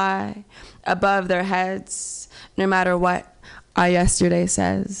us fly above their heads, no matter what our yesterday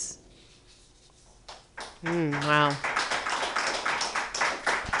says. Wow.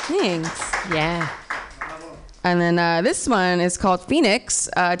 Thanks. Yeah. And then this one is called Phoenix,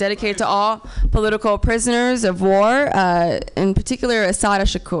 dedicated to all political prisoners of war, in particular Assata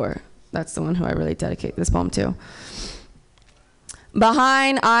Shakur. That's the one who I really dedicate this poem to.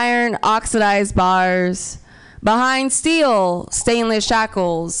 Behind iron oxidized bars, behind steel stainless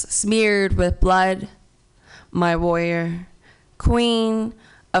shackles smeared with blood, my warrior, queen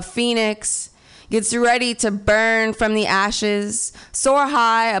of Phoenix, gets ready to burn from the ashes, soar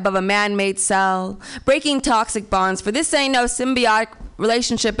high above a man-made cell, breaking toxic bonds, for this ain't no symbiotic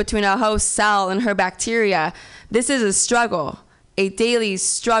relationship between a host cell and her bacteria. This is a struggle, a daily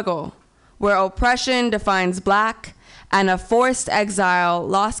struggle, where oppression defines black, and a forced exile,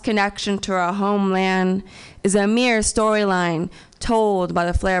 lost connection to our homeland, is a mere storyline told by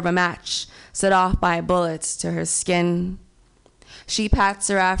the flare of a match, set off by bullets to her skin. She pats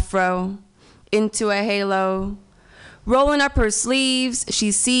her afro into a halo. Rolling up her sleeves,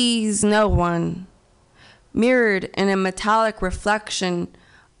 she sees no one. Mirrored in a metallic reflection,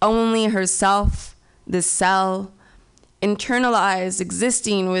 only herself, the cell, internalized,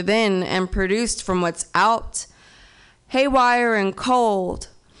 existing within and produced from what's out. Haywire and cold.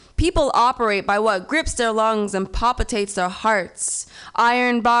 People operate by what grips their lungs and palpitates their hearts.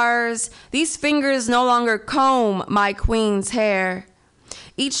 Iron bars, these fingers no longer comb my queen's hair.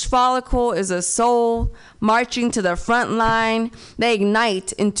 Each follicle is a soul marching to the front line. They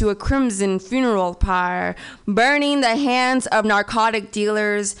ignite into a crimson funeral pyre, burning the hands of narcotic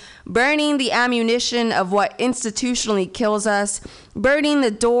dealers, burning the ammunition of what institutionally kills us, burning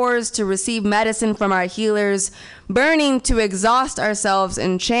the doors to receive medicine from our healers, burning to exhaust ourselves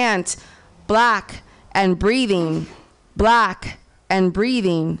and chant, black and breathing, black and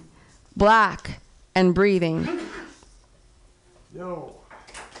breathing, black and breathing. Yo.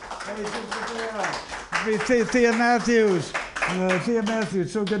 Hey, Thea Matthews. Thea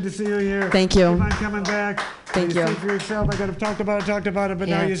Matthews, so good to see you here. Thank you. Keep on coming back. Thank you. See for yourself. I could have talked about it, but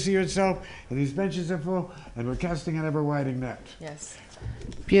now Yeah. you see yourself. And these benches are full, and we're casting an ever-widening net. Yes.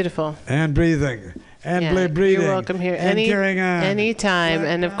 Beautiful. And breathing. And Yeah, breathing. You're welcome here And carrying on. anytime.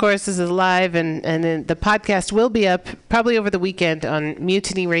 And of course, this is live, and then the podcast will be up probably over the weekend on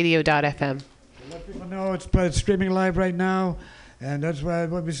MutinyRadio.fm. Let people know it's streaming live right now, and that's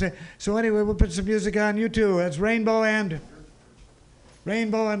what we say. So anyway, we'll put some music on you too. That's Rainbow and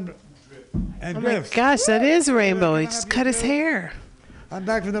Oh my Griff. gosh, that is Rainbow. He Come on just up, cut you his two. hair. I'm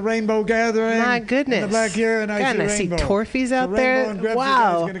back from the Rainbow Gathering. My in goodness. the black here, and I God, see and I see Rainbow. Torfies out so there. Rainbow and Griff,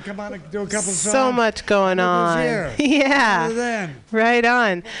 Wow. you guys gonna come on and do a couple songs. So much going Look on. who's here. Yeah. Other than. Right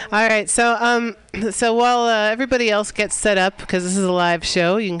on. All right. So while everybody else gets set up, because this is a live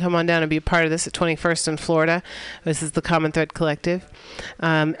show, you can come on down and be a part of this at 21st in Florida. This is the Common Thread Collective.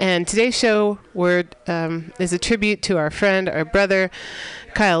 And today's show is a tribute to our friend, our brother,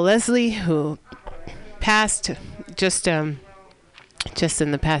 Kyle Leslie, who passed just in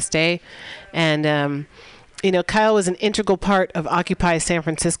the past day. And Kyle was an integral part of Occupy San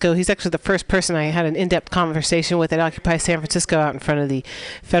Francisco. He's actually the first person I had an in-depth conversation with at Occupy San Francisco out in front of the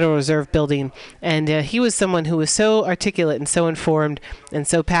Federal Reserve Building. And he was someone who was so articulate and so informed and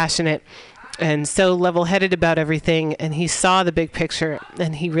so passionate and so level-headed about everything. And he saw the big picture,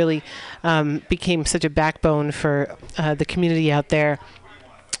 and he really became such a backbone for the community out there.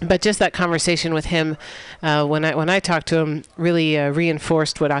 But just that conversation with him, when I talked to him, really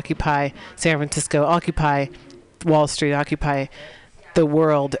reinforced what Occupy San Francisco, Occupy Wall Street, Occupy the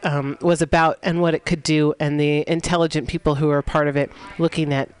world was about, and what it could do, and the intelligent people who are a part of it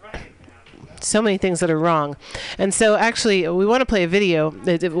looking at so many things that are wrong. And so actually we want to play a video.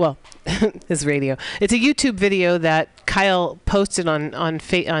 Well, it's radio. It's a YouTube video that Kyle posted on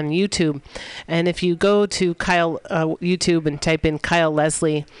YouTube. And if you go to Kyle YouTube and type in Kyle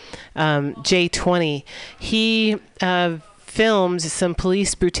Leslie J20, he filmed some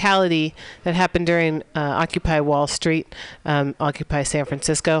police brutality that happened during Occupy Wall Street, Occupy San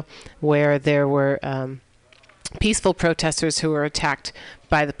Francisco, where there were peaceful protesters who were attacked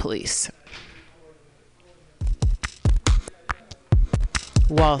by the police.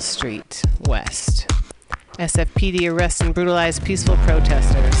 Wall Street West. SFPD arrests and brutalize peaceful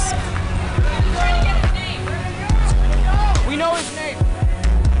protesters. We know his name.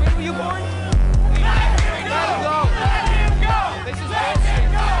 When were you born? Let him go. Let him go. This is bullshit.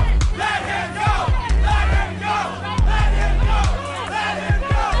 Let him go. Let him go. Let him go. Let him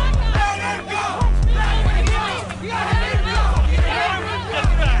go. Let him go. Let him go. Let him go.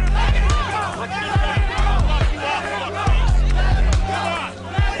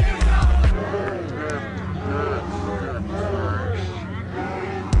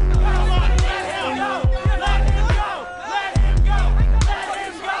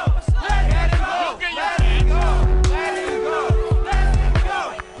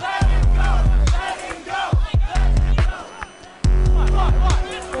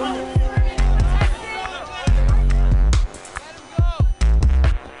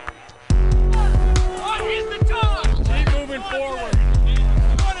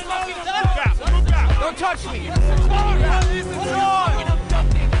 Don't touch me!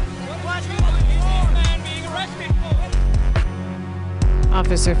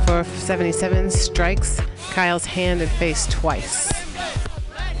 Officer 477 strikes Kyle's hand and face twice.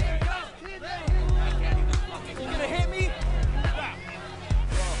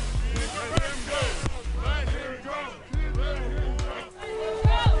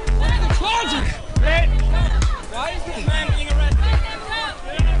 Why is this man being arrested?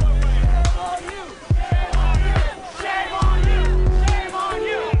 Shame on you! Shame on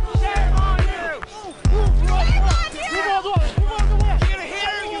you! Shame on you! You're gonna hit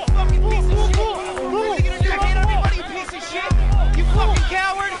her, you fucking piece of shit! You're gonna hit everybody, you piece of shit! You fucking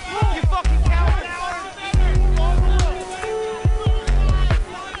coward! You fucking coward!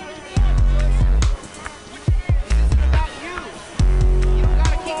 This isn't about you. You don't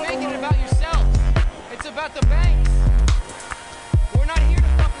gotta keep making it about yourselves. It's about the banks. We're not here to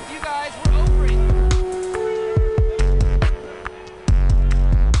fuck with you guys. We're over it.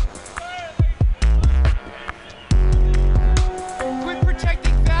 Quit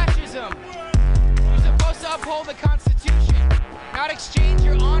protecting fascism. You're supposed to uphold the Constitution, not exchange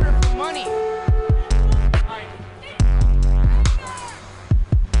your honor for money.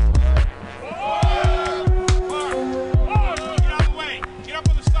 Get out of the way. Get up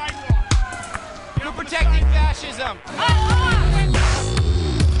on the sidewalk. You're protecting fascism.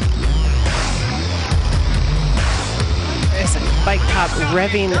 There's a bike cop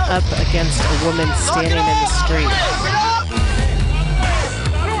revving up against a woman standing in the street.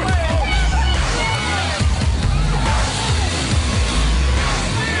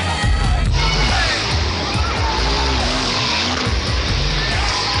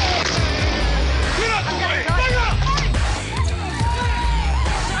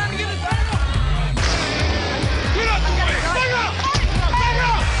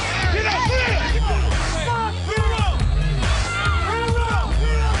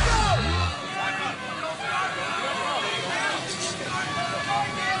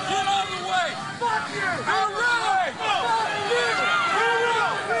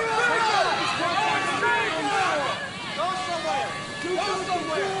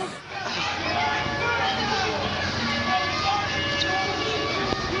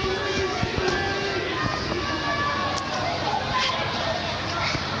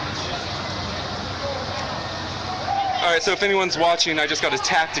 Alright, so if anyone's watching, I just got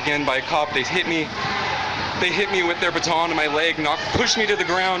attacked again by a cop. They hit me with their baton in my leg, pushed me to the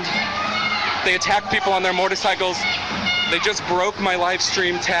ground. They attacked people on their motorcycles. They just broke my live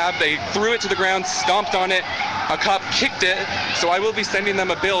stream tab. They threw it to the ground, stomped on it. A cop kicked it, so I will be sending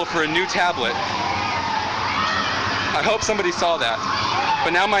them a bill for a new tablet. I hope somebody saw that.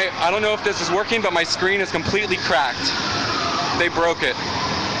 But now I don't know if this is working, but my screen is completely cracked. They broke it.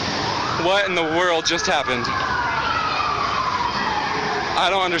 What in the world just happened? I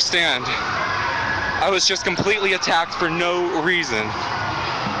don't understand. I was just completely attacked for no reason.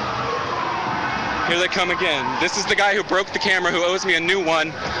 Here they come again. This is the guy who broke the camera, who owes me a new one.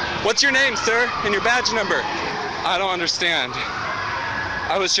 What's your name, sir? And your badge number? I don't understand.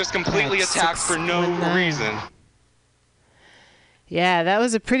 I was just completely attacked for no reason. Yeah, that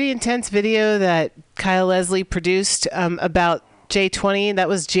was a pretty intense video that Kyle Leslie produced about J20. That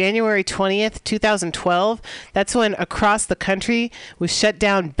was January 20th, 2012. That's when across the country we shut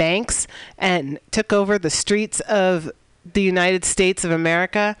down banks and took over the streets of the United States of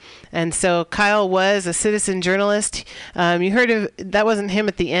America. And so Kyle was a citizen journalist. You heard of, that wasn't him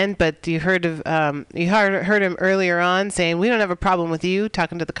at the end, but you heard of, heard him earlier on saying, we don't have a problem with you,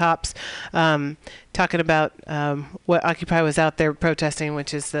 talking to the cops, talking about what Occupy was out there protesting,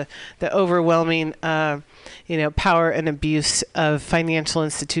 which is the overwhelming, power and abuse of financial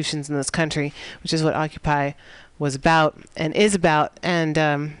institutions in this country, which is what Occupy was about and is about.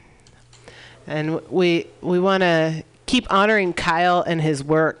 And we want to keep honoring Kyle and his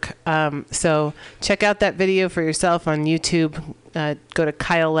work. So check out that video for yourself on YouTube. Go to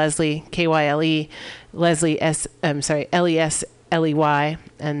Kyle Leslie, Kyle, Leslie Lesley, and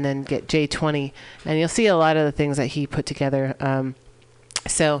then get J20, and you'll see a lot of the things that he put together.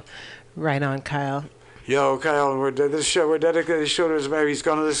 So, right on, Kyle. Yo, Kyle, we're dedicated this show to his memory. He's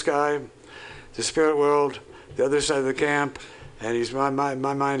gone to the sky, the spirit world, the other side of the camp, and he's my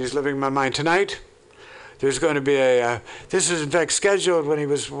mind. He's living my mind tonight. There's going to be this is in fact scheduled when he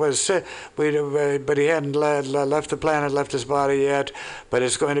was sick, but he hadn't left the planet, left his body yet. But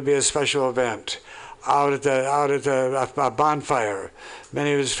it's going to be a special event out at a bonfire.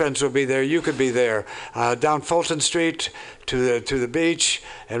 Many of his friends will be there. You could be there. Down Fulton Street to the beach,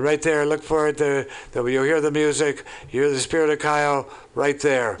 and right there, look for it. You'll hear the music, you hear the spirit of Kyle right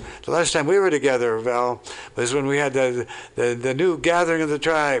there. The last time we were together, Val, was when we had the new gathering of the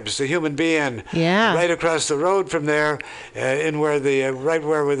tribes, the human being, right across the road from there, right where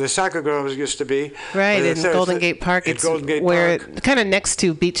the soccer grounds used to be. Right, in Golden Gate Park. It's where kind of next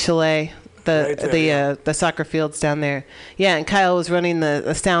to Beach Chalet. The soccer fields down there. Yeah, and Kyle was running the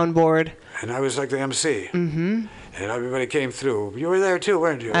soundboard. And I was like the MC. Mm-hmm. And everybody came through. You were there too,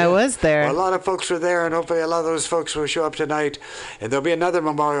 weren't you? I was there. Well, a lot of folks were there, and hopefully a lot of those folks will show up tonight. And there'll be another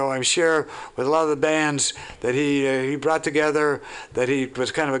memorial, I'm sure, with a lot of the bands that he brought together, that he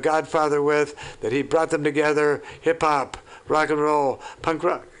was kind of a godfather with, that he brought them together, hip-hop, rock and roll, punk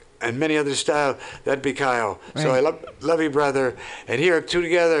rock, and many other styles. That'd be Kyle. Right. So I love you, brother. And here, two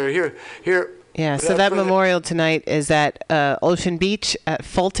together, here. Yeah, so that memorial tonight is at Ocean Beach at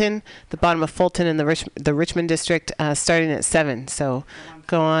Fulton, the bottom of Fulton in the Richmond district, starting at 7. So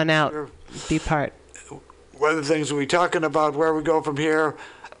go on out, be part. One of the things we're talking about, where we go from here,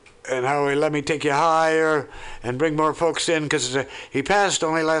 and how he let me take you higher and bring more folks in, because he passed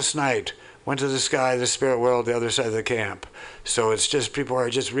only last night. Went to the sky, the spirit world, the other side of the camp. So it's just people are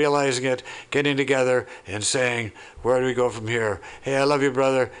just realizing it, getting together and saying, where do we go from here? Hey, I love you,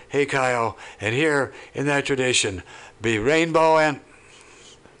 brother. Hey, Kyle. And here, in that tradition, be Rainbow and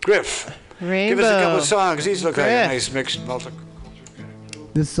Griff. Rainbow. Give us a couple of songs. These look like a nice mixed multi.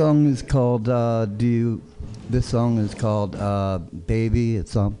 This song is called, Baby,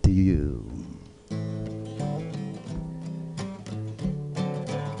 It's Up to You.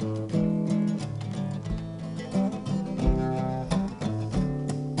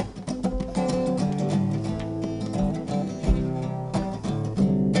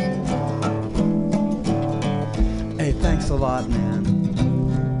 Thanks a lot, man.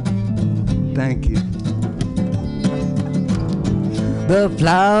 Thank you. The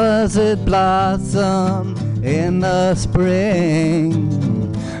flowers that blossom in the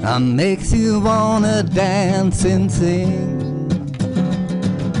spring makes you wanna dance and sing.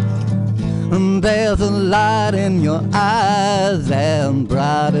 And there's a light in your eyes and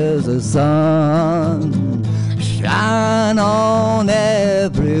bright as the sun. Shine on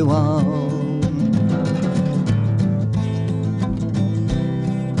everyone.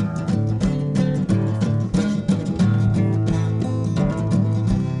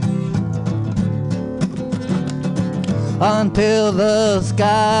 Until the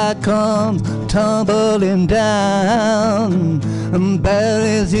sky comes tumbling down and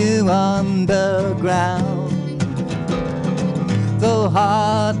buries you underground. So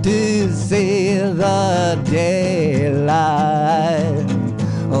hard to see the daylight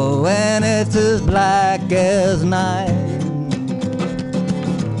when it's as black as night.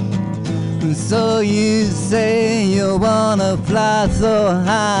 So you say you wanna fly so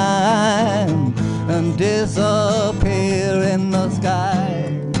high and disappear in the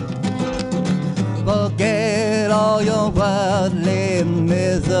sky. Forget all your worldly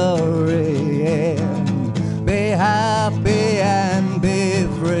misery and be happy and be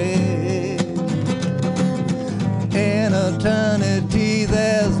free. In eternity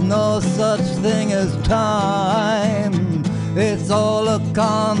there's no such thing as time. It's all a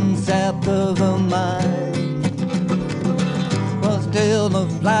concept of the mind. But still the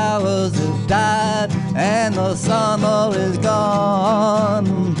flowers have died and the summer is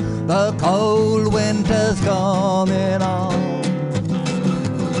gone. The cold winter's coming on.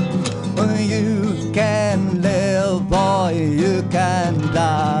 You can live, boy, you can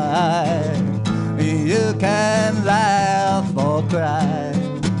die. You can laugh or cry.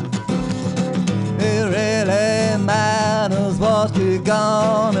 It really matters what you're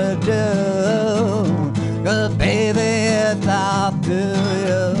gonna do, 'cause baby, it's up to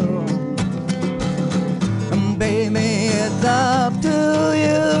you. Baby, it's up to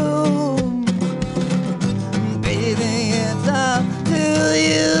you. Baby, it's up to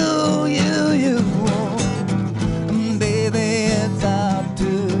you. Baby, it's up to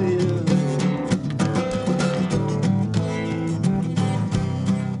you.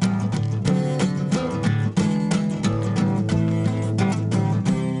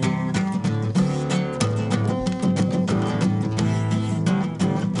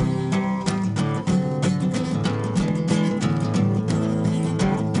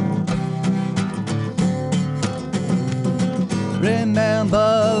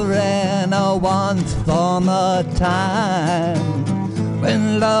 Remembering once upon a time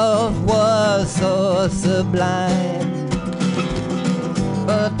when love was so sublime.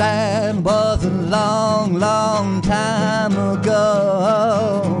 But that was a long, long time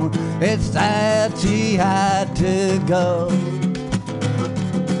ago. It's sad she had to go.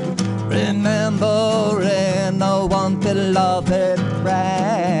 Remembering one beloved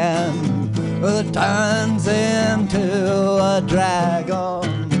friend who turns into a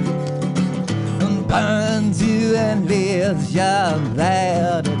dragon and burns you and leaves you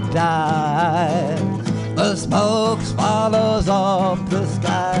there to die. The smoke swallows off the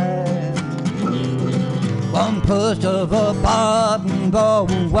sky. One push of a button, the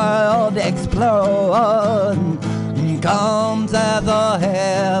world explodes. Comes as a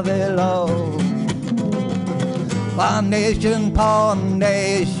heavy load. One nation upon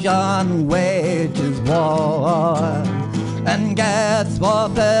nation wages war, and guess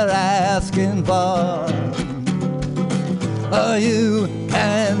what they're asking for? You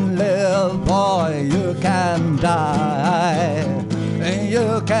can live, boy, you can die, and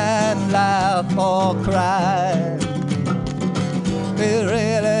you can laugh or cry. It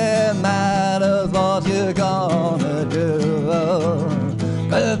really matters what you're gonna do,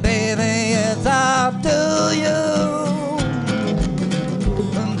 'cause baby, it's up to you.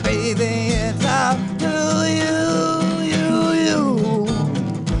 Baby, it's up to you, you.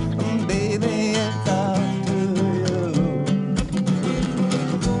 Baby, it's up to you.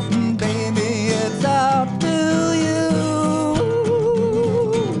 Baby, it's up to you.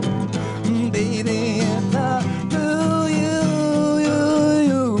 Baby, it's up to you,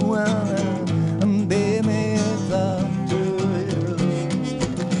 you. Baby, it's up to you.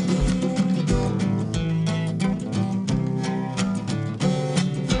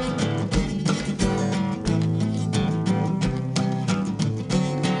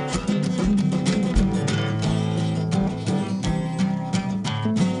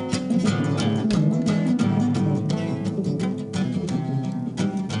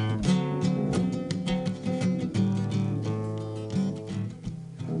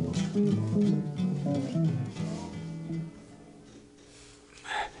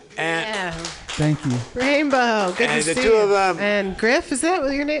 Yeah. Thank you. Rainbow. Good And to the see two you. of them. And Griff, is that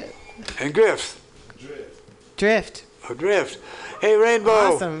what your name? And Griff. Drift. Oh, Drift. Hey, Rainbow.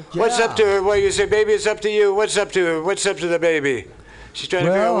 Awesome. What's Yeah. up to her? Well, you say, baby, it's up to you. What's up to her? What's up to the baby? She's trying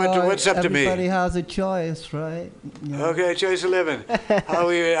to figure out what's up to me. Everybody has a choice, right? You know. Okay, choice of living. how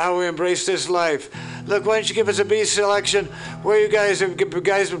we embrace this life. Look, why don't you give us a B selection? Where you guys have been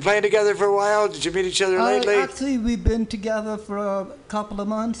playing together for a while? Did you meet each other lately? Actually, we've been together for a couple of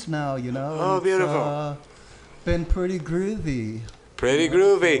months now, you know. Oh, and beautiful. It's been pretty groovy. Pretty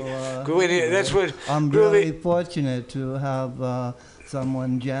groovy. So, That's what I'm groovy. really fortunate to have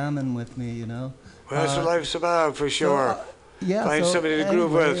someone jamming with me, you know. Well, that's what life's about, for sure. Yeah, Find so somebody to anyway,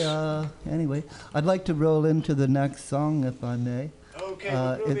 groove with. Anyway, I'd like to roll into the next song, if I may. Okay,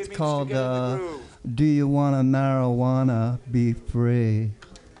 well, groovy It's means called to get in the groove. Do You Wanna Marijuana Be Free?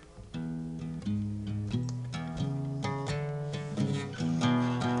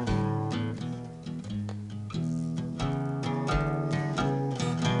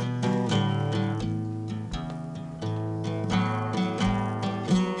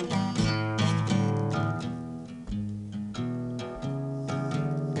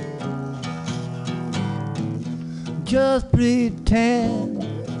 Just pretend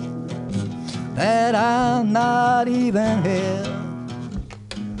that I'm not even here.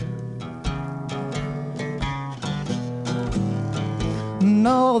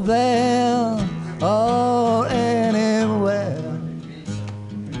 No, there or anywhere.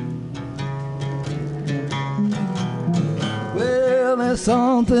 Well, there's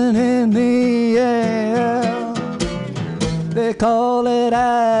something in the air. They call it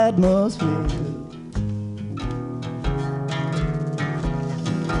atmosphere.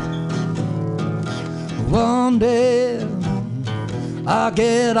 One day I'll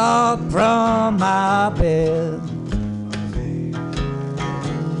get up from my bed.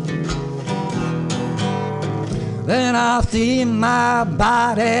 Then I'll see my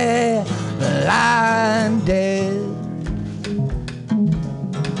body lying dead.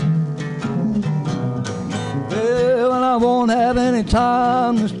 Well, I won't have any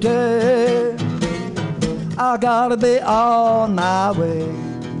time to stay. I gotta be on my way.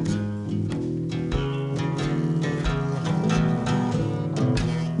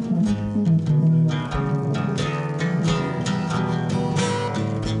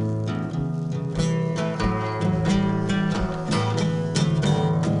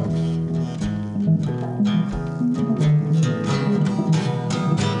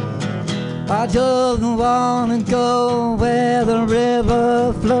 I just wanna go where the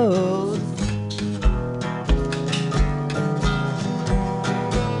river flows.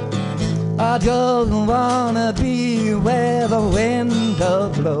 I just wanna be where the wind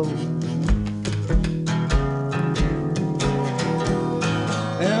blows.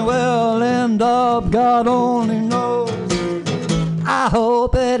 And we'll end up, God only knows. I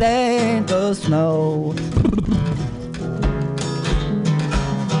hope it ain't the snow.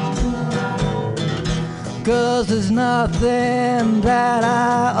 'Cause there's nothing that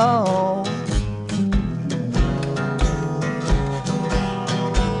I own.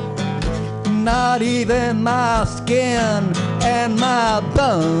 Not even my skin and my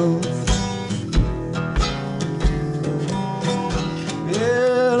bones.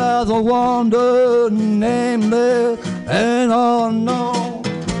 Yeah, there's a wonder nameless and unknown.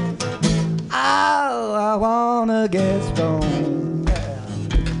 I wanna get stoned.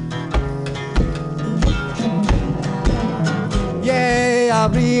 Yeah, I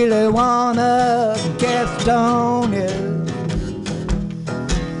really wanna get stoned, yeah.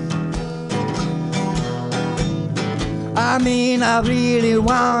 I mean, I really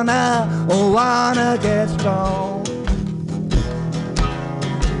wanna get stoned.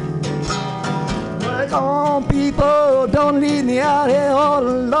 Well, come on, people, don't leave me out here all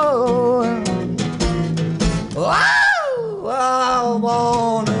alone. Oh, I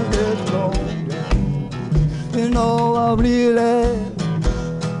wanna get stoned. You know, I really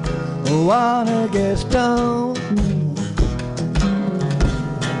wanna get stoned.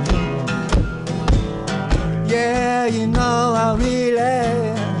 Yeah, you know, I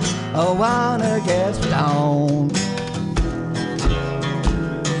really wanna get stoned.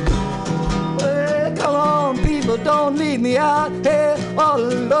 Well, come on, people, don't leave me out here all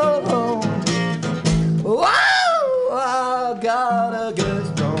alone. Whoa, I gotta get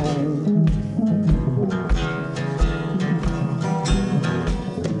stoned.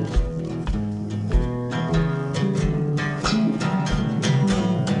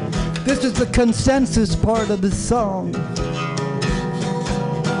 This is the consensus part of the song.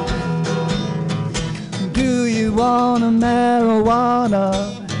 Do you want a marijuana?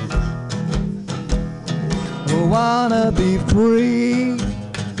 Or wanna be free?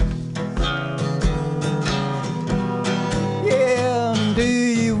 Yeah, do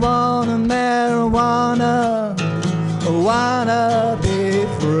you want a marijuana? Or wanna be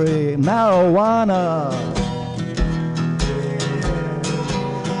free? Marijuana.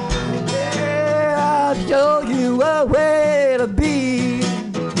 I'll show you a way to be.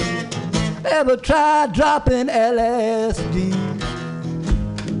 Ever try dropping LSD?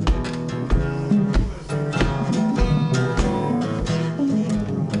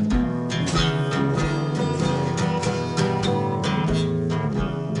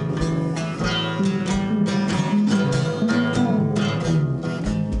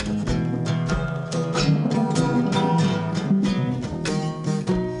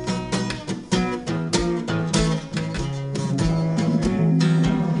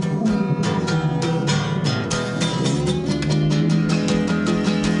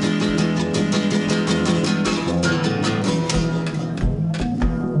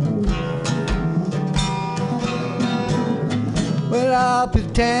 Well, I'll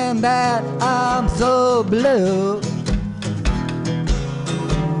pretend that I'm so blue.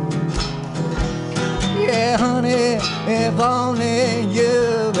 Yeah, honey, if only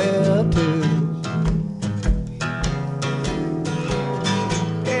you will too.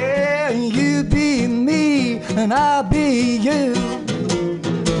 Yeah, you be me and I'll be you.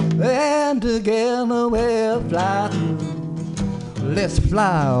 And and together we'll fly through. Let's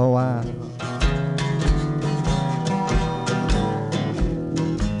fly a while.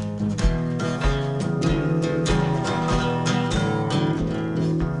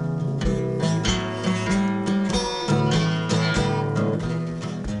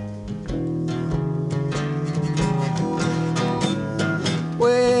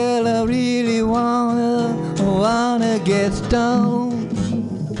 Well, I really wanna get stoned.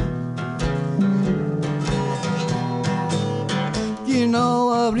 You know,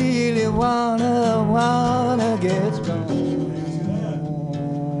 I really wanna get stoned.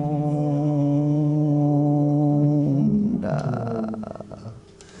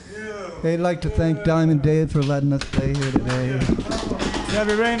 I'd like to thank Diamond Dave for letting us play here today.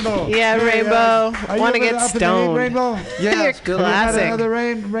 Happy Rainbow. Yeah, Rainbow. Want to get stoned. Rainbow? Yeah, You're classic. another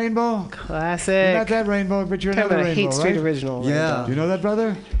Rainbow? Classic. You're not that Rainbow, but you're Kind of another a Rainbow, Hate Street right? original. Yeah. Rainbow. You know that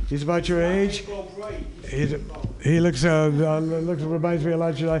brother? He's about your age. He looks reminds me a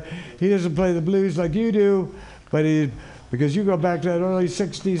lot. He doesn't play the blues like you do, but because you go back to that early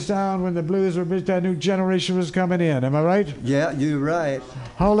 '60s sound when the blues were that new generation was coming in. Am I right? Yeah, you're right.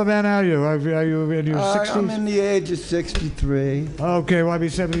 How old a man are you? Are you in your 60s? I'm in the age of 63. Okay, well, I'll be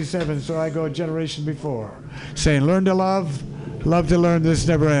 77, so I go a generation before. Saying, learn to love to learn, this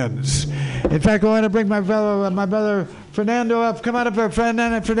never ends. In fact, I want to bring my brother Fernando up. Come on up here,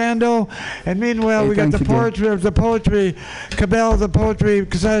 Fernando. And meanwhile, we got the poetry, Cabell, the poetry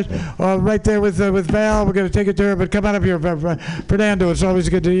cassette, right there with Val. We're going to take it to her, but come on up here, Fernando. It's always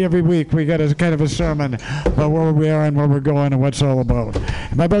good to see every week. We got a kind of a sermon about where we are and where we're going and what's it all about.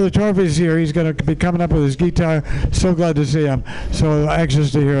 And my brother Torvy's here. He's going to be coming up with his guitar. So glad to see him. So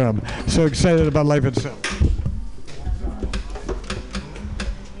anxious to hear him. So excited about life itself.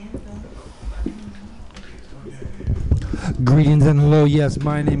 Greetings and hello. Yes,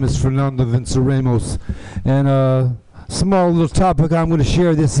 my name is Fernando Vinceremos, and a small little topic I'm going to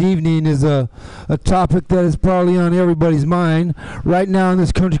share this evening is a topic that is probably on everybody's mind. Right now in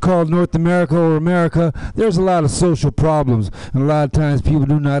this country called North America or America, there's a lot of social problems, and a lot of times people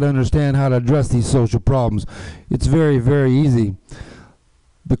do not understand how to address these social problems. It's very, very easy.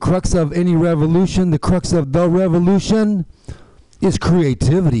 The crux of any revolution, the crux of the revolution is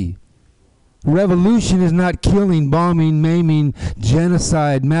creativity. Revolution is not killing, bombing, maiming,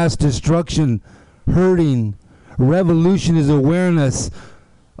 genocide, mass destruction, hurting. Revolution is awareness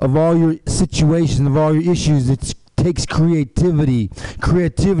of all your situations, of all your issues. It takes creativity.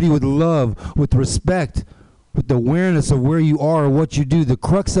 Creativity with love, with respect, with the awareness of where you are, what you do. The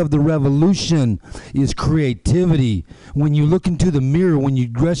crux of the revolution is creativity. When you look into the mirror, when you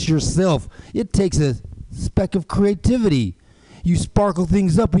dress yourself, it takes a speck of creativity. You sparkle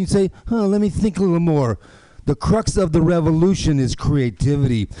things up and you say, let me think a little more. The crux of the revolution is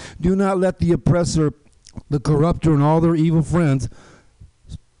creativity. Do not let the oppressor, the corrupter, and all their evil friends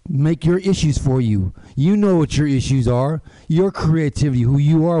make your issues for you. You know what your issues are. Your creativity, who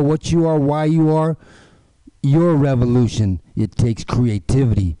you are, what you are, why you are. Your revolution, it takes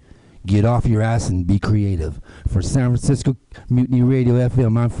creativity. Get off your ass and be creative. For San Francisco Mutiny Radio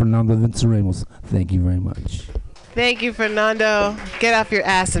FM, I'm Fernando Vinceremos. Thank you very much. Thank you, Fernando. Get off your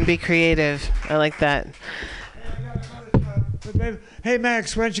ass and be creative. I like that. Hey,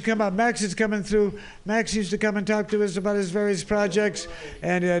 Max, why don't you come up? Max is coming through. Max used to come and talk to us about his various projects.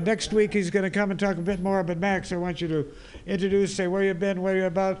 And next week he's going to come and talk a bit more. But Max, I want you to introduce, say where you've been, where you're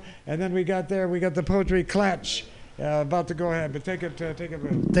about. And then we got the poetry clutch about to go ahead. But take it.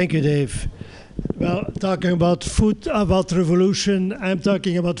 Thank you, Dave. Well, talking about food, about revolution, I'm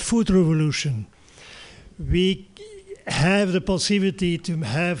talking about food revolution. We have the possibility to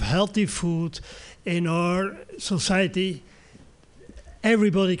have healthy food in our society.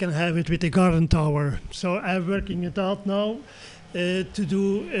 Everybody can have it with the garden tower. So I'm working it out now to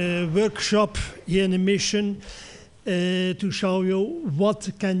do a workshop here in the mission to show you what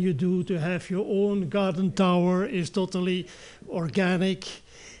can you do to have your own garden tower. Is totally organic,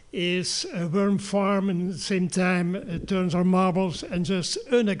 is a worm farm, and at the same time it turns our marbles, and just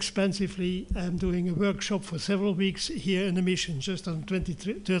inexpensively I'm doing a workshop for several weeks here in the mission, just on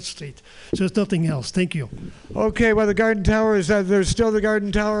 23rd Street. So it's nothing else. Thank you. Okay, well, the garden tower, is that there's still the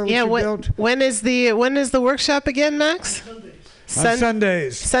garden tower which you built? When is the workshop again, Max?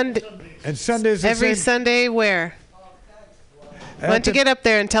 Sundays. Sunday. And Sundays every Sunday where? Why don't you get up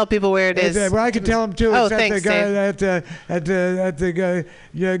there and tell people where it is? Well, I can tell them too. Oh, It's thanks, Dave. at the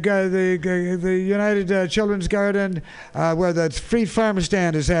United Children's Garden, where the free farm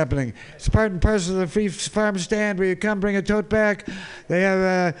stand is happening. It's part and parcel of the free farm stand where you come, bring a tote bag. They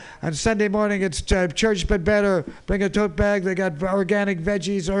have on Sunday morning it's church but better. Bring a tote bag. They got organic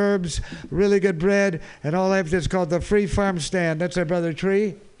veggies, herbs, really good bread, and all that. It's called the free farm stand. That's our brother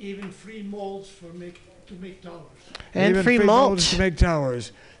Tree. Even free molds to make towers. And Even free mulch to make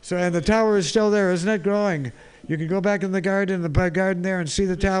towers. So, and the tower is still there, isn't it? Growing. You can go back in the garden there, and see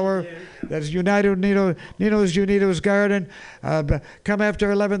the tower. That's Nino's garden. Come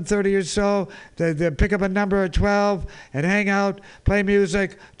after 11:30 or so. They pick up a number at 12 and hang out, play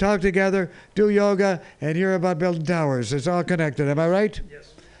music, talk together, do yoga, and hear about building towers. It's all connected. Am I right?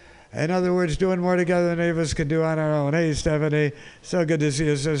 Yes. In other words, doing more together than any of us can do on our own. Hey, Stephanie, so good to see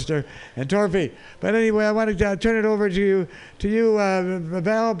you, sister, and Torpy. But anyway, I wanted to turn it over to you,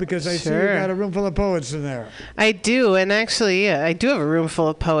 Val, because I see you got a room full of poets in there. I do, and actually, I do have a room full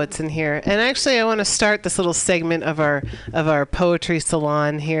of poets in here. And actually, I want to start this little segment of our poetry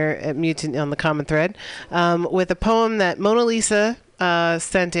salon here at Mutiny on the Common Thread with a poem that Mona Lisa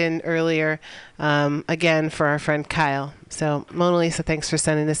sent in earlier, again for our friend Kyle. So, Mona Lisa, thanks for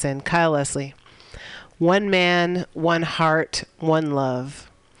sending this in. Kyle Leslie. One man, one heart, one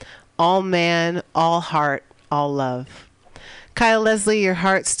love. All man, all heart, all love. Kyle Leslie, your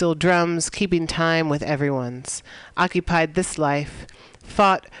heart still drums, keeping time with everyone's. Occupied this life,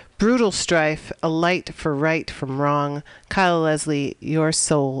 fought brutal strife, a light for right from wrong. Kyle Leslie, your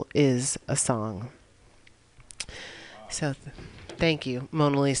soul is a song. So, thank you,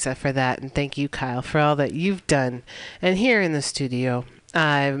 Mona Lisa, for that, and thank you, Kyle, for all that you've done. And here in the studio,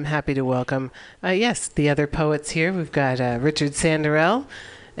 I'm happy to welcome, the other poets here. We've got Richard Sanderell,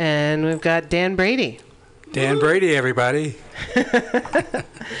 and we've got Dan Brady. Dan Brady, everybody. Richard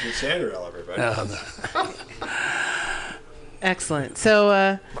Sanderell, everybody. Excellent. So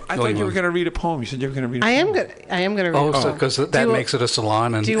I thought you were going to read a poem. You said you were going to read a poem. I am going to read a poem. Because that makes it a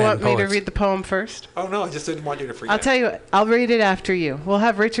salon and do you want poets. me to read the poem first? Oh, no, I just didn't want you to forget. I'll tell you, I'll read it after you. We'll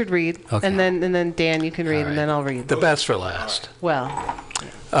have Richard read, and then Dan, you can read, and then I'll read. The best for last. Well.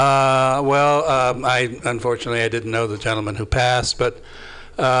 I unfortunately I didn't know the gentleman who passed, but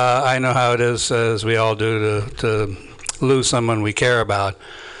I know how it is, as we all do, to lose someone we care about.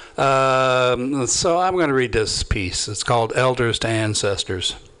 So I'm going to read this piece. It's called Elders to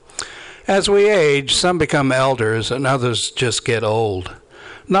Ancestors. As we age, some become elders and others just get old.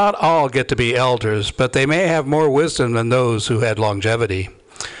 Not all get to be elders, but they may have more wisdom than those who had longevity.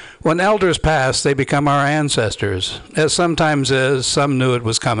 When elders pass, they become our ancestors. As sometimes is, some knew it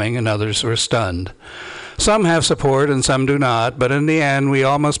was coming and others were stunned. Some have support and some do not, but in the end, we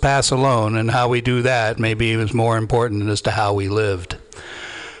all must pass alone, and how we do that may be as more important as to how we lived.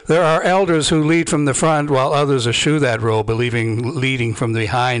 There are elders who lead from the front while others eschew that role, believing leading from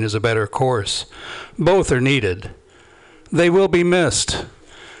behind is a better course. Both are needed. They will be missed.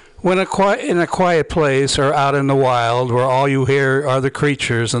 When in a quiet place or out in the wild where all you hear are the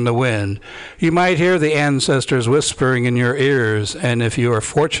creatures and the wind, you might hear the ancestors whispering in your ears, and if you are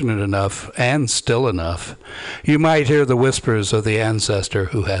fortunate enough and still enough, you might hear the whispers of the ancestor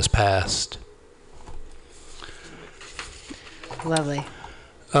who has passed. Lovely.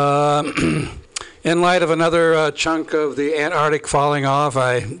 In light of another chunk of the Antarctic falling off,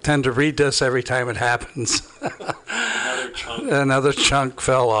 I tend to read this every time it happens. Another chunk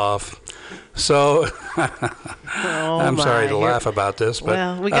fell off. So I'm sorry to laugh about this. But,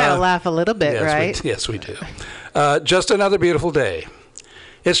 well, we got to laugh a little bit, yes, right? Yes, we do. Just another beautiful day.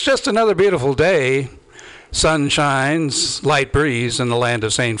 It's just another beautiful day. Sun shines, light breeze in the land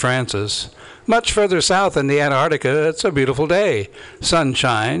of St. Francis. Much further south in the Antarctica, it's a beautiful day. Sun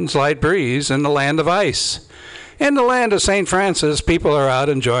shines, light breeze in the land of ice. In the land of St. Francis, people are out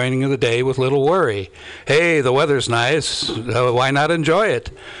enjoying the day with little worry. Hey, the weather's nice. Why not enjoy it?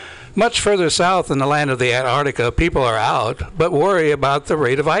 Much further south in the land of the Antarctica, people are out, but worry about the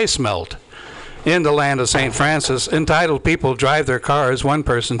rate of ice melt. In the land of St. Francis, entitled people drive their cars one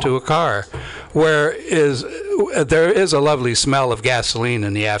person to a car, where there is a lovely smell of gasoline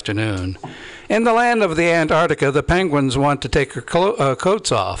in the afternoon. In the land of the Antarctica, the penguins want to take their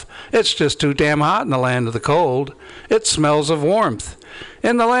coats off. It's just too damn hot in the land of the cold. It smells of warmth.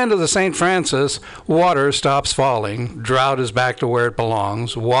 In the land of the St. Francis, water stops falling. Drought is back to where it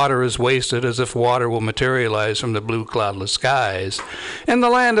belongs. Water is wasted as if water will materialize from the blue cloudless skies. In the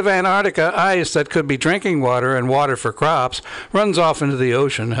land of Antarctica, ice that could be drinking water and water for crops runs off into the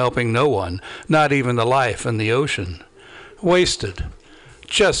ocean, helping no one, not even the life in the ocean. Wasted.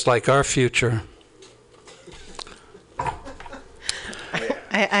 Just like our future.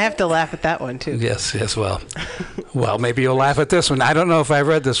 I have to laugh at that one too. Yes, well, maybe you'll laugh at this one. I don't know if I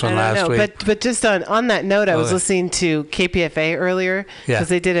read this one last week. But just on that note, I was listening to KPFA earlier because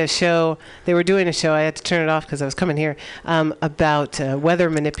they did a show. They were doing a show. I had to turn it off because I was coming here about weather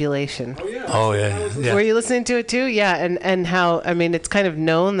manipulation. Oh yeah. Were you listening to it too? Yeah, and how it's kind of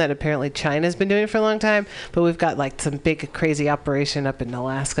known that apparently China's been doing it for a long time, but we've got like some big crazy operation up in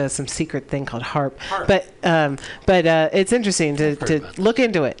Alaska, some secret thing called HARP. But it's interesting to look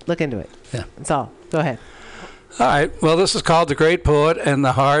into it. Look into it. Yeah, that's all. Go ahead. All right. Well, this is called The Great Poet and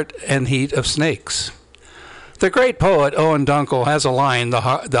the Heart and Heat of Snakes. The great poet Owen Dunkel has a line,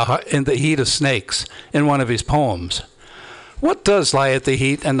 in the heat of snakes, in one of his poems. What does lie at the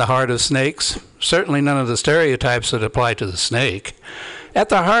heat and the heart of snakes? Certainly none of the stereotypes that apply to the snake. At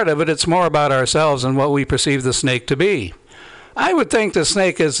the heart of it, it's more about ourselves and what we perceive the snake to be. I would think the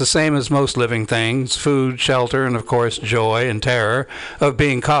snake is the same as most living things, food, shelter, and of course joy and terror of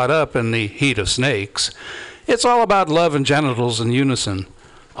being caught up in the heat of snakes. It's all about love and genitals in unison.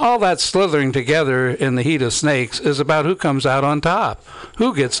 All that slithering together in the heat of snakes is about who comes out on top,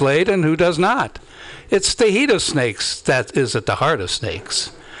 who gets laid and who does not. It's the heat of snakes that is at the heart of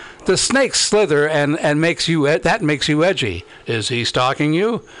snakes. The snakes slither and makes you edgy. Is he stalking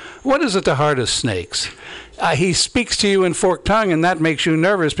you? What is at the heart of snakes? He speaks to you in forked tongue, and that makes you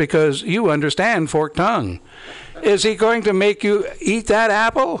nervous because you understand forked tongue. Is he going to make you eat that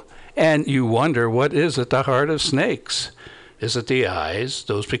apple? And you wonder what is at the heart of snakes. Is it the eyes,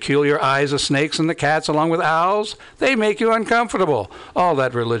 those peculiar eyes of snakes and the cats along with owls? They make you uncomfortable. All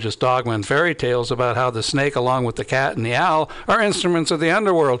that religious dogma and fairy tales about how the snake along with the cat and the owl are instruments of the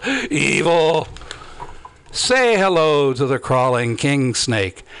underworld. Evil! Say hello to the crawling king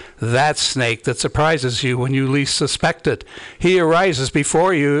snake, that snake that surprises you when you least suspect it. He arises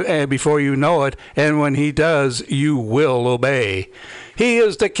before you know it, and when he does, you will obey. He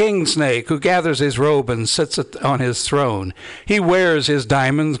is the king snake who gathers his robe and sits on his throne. He wears his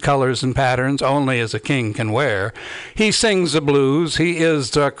diamonds, colors, and patterns only as a king can wear. He sings the blues. He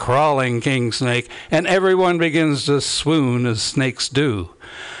is the crawling king snake, and everyone begins to swoon as snakes do.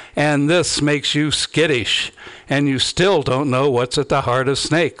 And this makes you skittish, and you still don't know what's at the heart of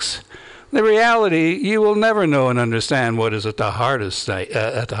snakes. The reality, you will never know and understand what is at the heart of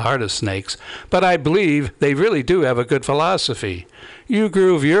snakes, but I believe they really do have a good philosophy. You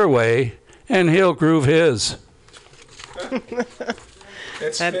groove your way, and he'll groove his.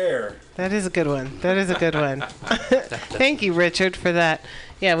 It's fair. That is a good one. Thank you, Richard, for that.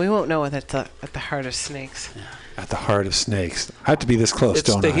 Yeah, we won't know what's at the heart of snakes. Yeah. At the heart of snakes. I have to be this close,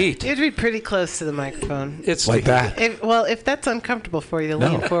 don't I? It's the heat. You have to be pretty close to the microphone. It's like that. If that's uncomfortable for you to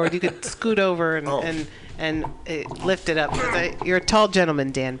lean forward, you could scoot over and lift it up. You're a tall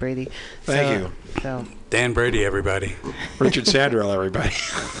gentleman, Dan Brady. Thank you. So. Dan Brady, everybody. Richard Sandrell, everybody.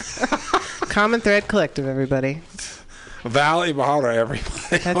 CommonThreadCollective, everybody. Valley Bahara,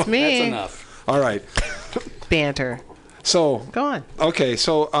 everybody. That's me. That's enough. All right. Banter. So go on. Okay,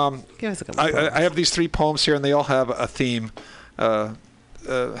 so give us a couple. I have these 3 poems here, and they all have a theme. They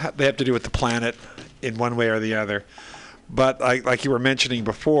have to do with the planet in one way or the other. But like you were mentioning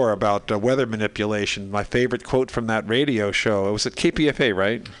before about weather manipulation, my favorite quote from that radio show, it was at KPFA,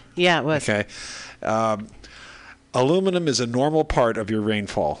 right? Yeah, it was. Okay. Aluminum is a normal part of your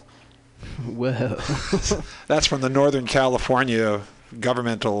rainfall. Whoa. That's from the Northern California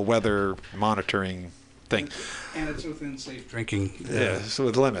governmental weather monitoring thing. And it's within safe drinking. Yeah, so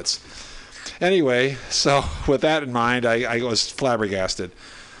with limits. Anyway, so with that in mind, I was flabbergasted.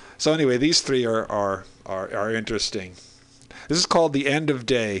 So anyway, these 3 are interesting. This is called The End of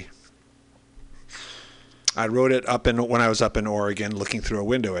Day. I wrote it when I was up in Oregon, looking through a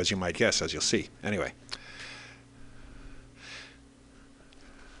window, as you might guess, as you'll see. Anyway.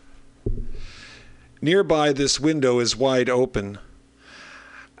 Nearby this window is wide open.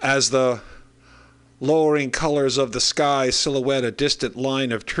 As the lowering colors of the sky silhouette a distant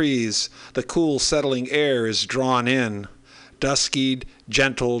line of trees, the cool settling air is drawn in, duskied,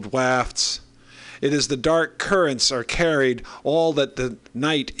 gentled wafts. It is the dark currents are carried, all that the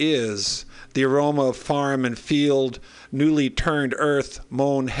night is, the aroma of farm and field, newly turned earth,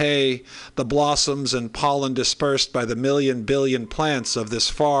 mown hay, the blossoms and pollen dispersed by the million billion plants of this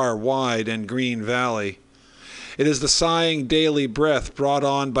far, wide, and green valley. It is the sighing daily breath brought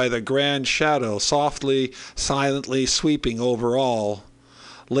on by the grand shadow softly, silently sweeping over all.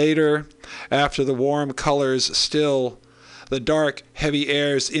 Later, after the warm colors still, the dark, heavy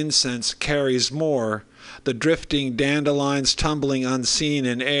air's incense carries more, the drifting dandelions tumbling unseen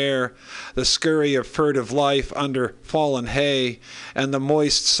in air, the scurry of furtive life under fallen hay, and the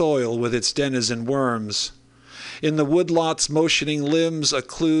moist soil with its denizen worms. In the woodlot's motioning limbs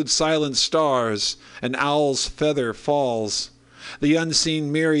occlude silent stars, an owl's feather falls. The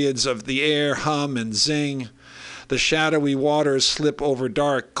unseen myriads of the air hum and zing. The shadowy waters slip over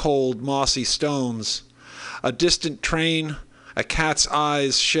dark, cold, mossy stones. A distant train, a cat's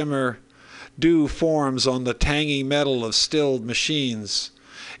eyes shimmer. Dew forms on the tangy metal of stilled machines.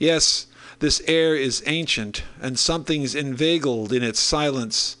 Yes, this air is ancient, and something's inveigled in its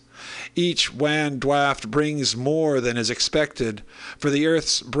silence. Each wan draught brings more than is expected, for the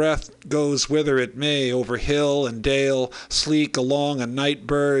earth's breath goes whither it may, over hill and dale, sleek along a night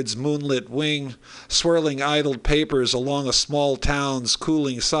bird's moonlit wing, swirling idled papers along a small town's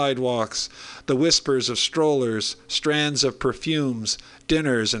cooling sidewalks, the whispers of strollers, strands of perfumes,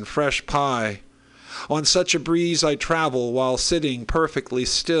 dinners and fresh pie. On such a breeze I travel while sitting perfectly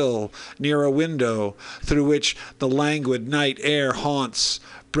still near a window through which the languid night air haunts,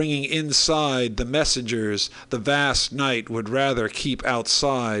 bringing inside the messengers the vast night would rather keep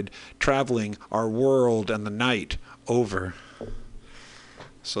outside, traveling our world and the night over.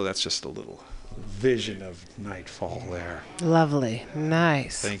 So that's just a little vision of nightfall there. Lovely.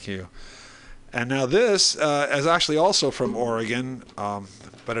 Nice. Thank you. And now this is actually also from Oregon,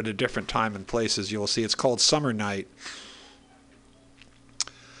 but at a different time and place, as you'll see. It's called Summer Night.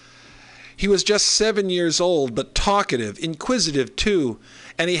 He was just 7 years old, but talkative, inquisitive too,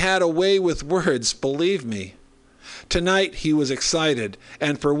 and he had a way with words, believe me. Tonight he was excited,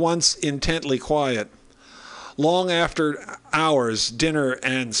 and for once intently quiet. Long after hours, dinner,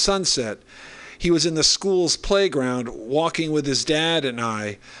 and sunset, he was in the school's playground walking with his dad and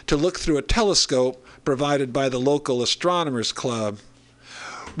I to look through a telescope provided by the local astronomers club.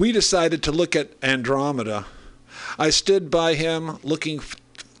 We decided to look at Andromeda. I stood by him looking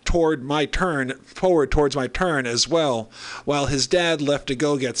forward towards my turn as well, while his dad left to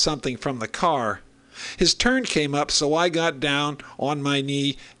go get something from the car. His turn came up, so I got down on my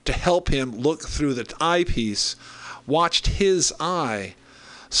knee to help him look through the eyepiece, watched his eye,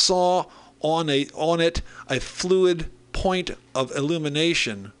 saw on it a fluid point of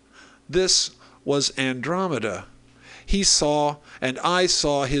illumination. This was Andromeda. He saw, and I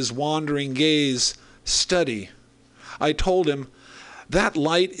saw his wandering gaze study. I told him, that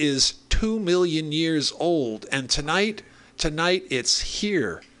light is 2 million years old, and tonight it's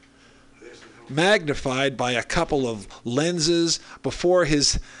here. Magnified by a couple of lenses before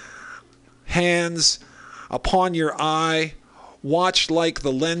his hands upon your eye, watch like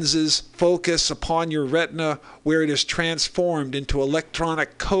the lenses focus upon your retina where it is transformed into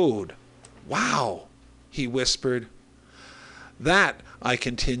electronic code. Wow, he whispered. That, I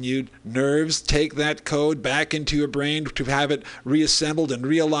continued, nerves take that code back into your brain to have it reassembled and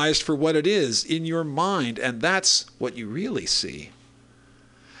realized for what it is in your mind, and that's what you really see.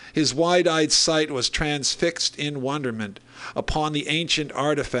 His wide-eyed sight was transfixed in wonderment upon the ancient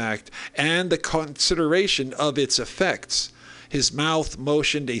artifact and the consideration of its effects. His mouth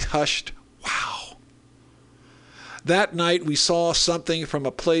motioned a hushed wow. That night we saw something from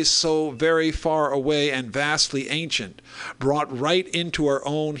a place so very far away and vastly ancient, brought right into our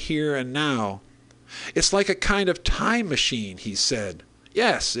own here and now. It's like a kind of time machine, he said.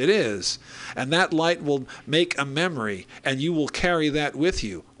 Yes, it is. And that light will make a memory, and you will carry that with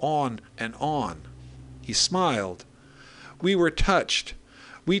you, on and on. He smiled. We were touched.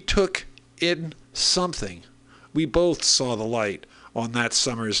 We took in something. We both saw the light on that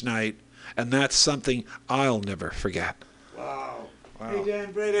summer's night, and that's something I'll never forget. Wow. Hey,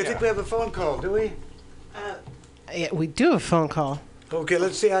 Dan Brady, I think we have a phone call, do we? Yeah, we do have a phone call. Okay,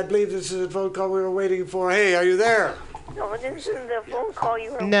 let's see. I believe this is a phone call we were waiting for. Hey, are you there? No, this isn't the phone call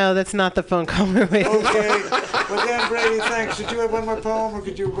you were... No, that's not the phone call we're waiting for. Okay. Well, Dan Brady, thanks. Did you have one more poem, or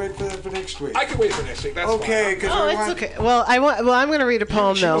could you wait for that for next week? I can wait for next week. That's okay. fine. Oh, it's okay. Well, I'm going to read a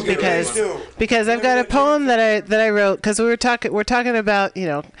poem though Okay, because I've got a poem that I wrote because we're talking about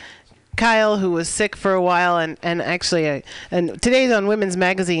Kyle, who was sick for a while, and actually, and today's on Women's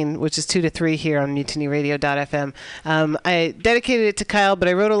Magazine, which is 2 to 3 here on MutinyRadio.fm. I dedicated it to Kyle, but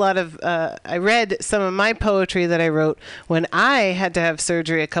I wrote a lot of, I read some of my poetry that I wrote when I had to have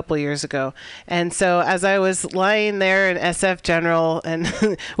surgery a couple years ago. And so as I was lying there in SF General, and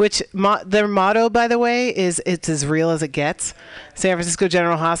which their motto, by the way, is it's as real as it gets, San Francisco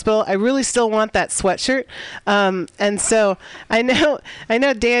General Hospital. I really still want that sweatshirt. And so I know,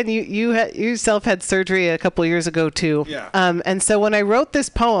 Dan, you yourself had surgery a couple years ago too. Yeah. And so when I wrote this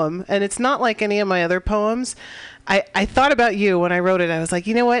poem, and it's not like any of my other poems, I thought about you when I wrote it. I was like,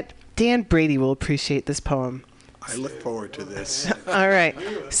 you know what? Dan Brady will appreciate this poem. I look forward to this. All right.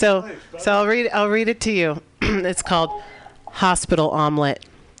 So I'll read it to you. It's called Hospital Omelet.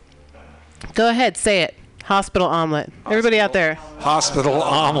 Go ahead, say it. Hospital omelet. Everybody out there. Hospital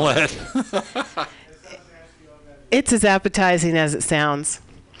omelet. It's as appetizing as it sounds.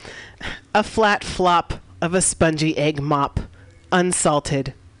 A flat flop of a spongy egg mop,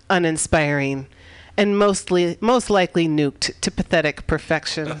 unsalted, uninspiring, and most likely nuked to pathetic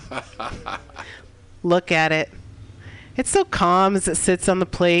perfection. Look at it. It's so calm as it sits on the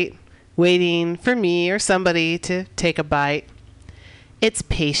plate, waiting for me or somebody to take a bite. It's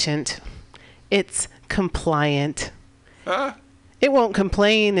patient. It's compliant. It won't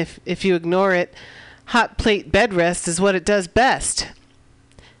complain if you ignore it. Hot plate bed rest is what it does best.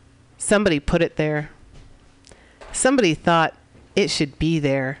 Somebody put it there. Somebody thought it should be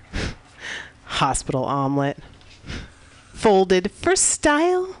there. Hospital omelet. Folded for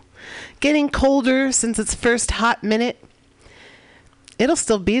style. Getting colder since its first hot minute. It'll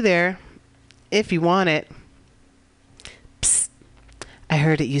still be there if you want it. Psst. I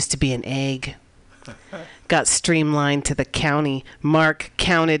heard it used to be an egg. Got streamlined to the county. Marked,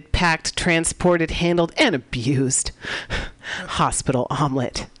 counted, packed, transported, handled, and abused. Hospital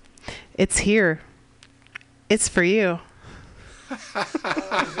omelet. It's here. It's for you. That's a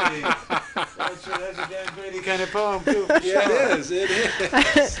Dan Brady kind of poem, too. Yeah, it is. It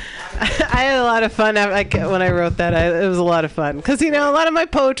is. I had a lot of fun when I wrote that. It was a lot of fun because, a lot of my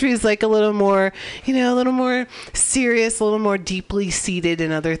poetry is like a little more, a little more serious, a little more deeply seated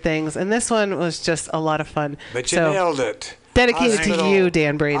in other things. And this one was just a lot of fun. But you nailed it. Dedicated to you,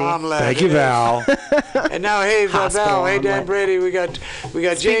 Dan Brady. Thank you, Val. And now, hey, Val, hey, Dan Brady, we got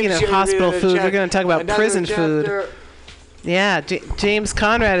James. Speaking of hospital food, we're going to talk about prison food. Yeah, James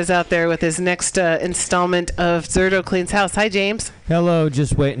Conrad is out there with his next installment of Zurdo Cleans House. Hi, James. Hello,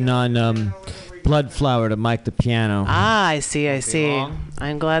 just waiting on Blood Flower to mic the piano. Ah, I see.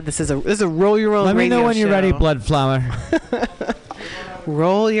 I'm glad this is a roll your own radio show. Let me know when you're ready, Blood Flower.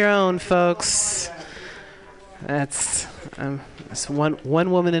 Roll your own, folks. That's one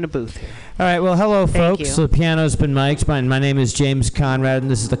woman in a booth here. All right, well, hello, Thank folks. you. So the piano's been mic'd. My name is James Conrad,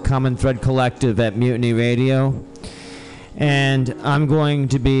 and this is the Common Thread Collective at Mutiny Radio. And I'm going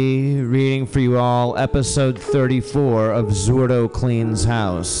to be reading for you all episode 34 of Zurdo Cleans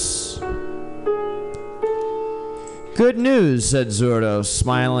House. Good news, said Zurdo,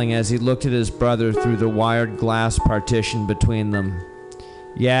 smiling as he looked at his brother through the wired glass partition between them.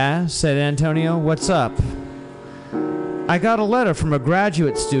 Yeah, said Antonio, what's up? I got a letter from a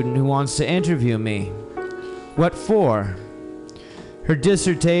graduate student who wants to interview me. What for? Her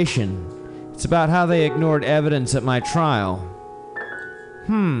dissertation. It's about how they ignored evidence at my trial.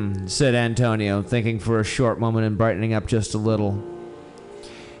 Said Antonio, thinking for a short moment and brightening up just a little.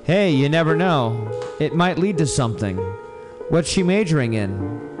 Hey, you never know. It might lead to something. What's she majoring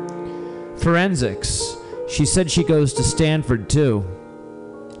in? Forensics. She said she goes to Stanford, too.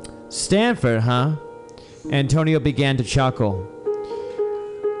 Stanford, huh? Antonio began to chuckle.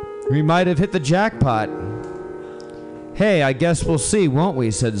 We might have hit the jackpot. Hey, I guess we'll see, won't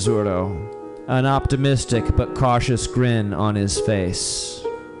we? Said Zurdo, an optimistic but cautious grin on his face.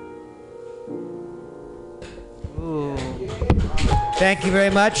 Ooh. Thank you very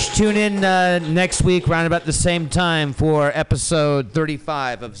much. Tune in next week, round about the same time, for episode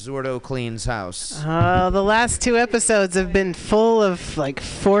 35 of Zurdo Cleans House. The last two episodes have been full of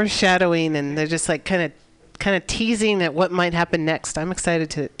foreshadowing, and they're just kind of teasing at what might happen next. I'm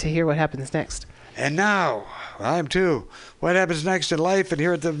excited to hear what happens next. And now, I'm too. What happens next in life, and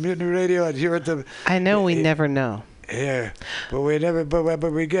here at the Mutiny Radio, and here at the... I know we never know. Yeah, but we never. But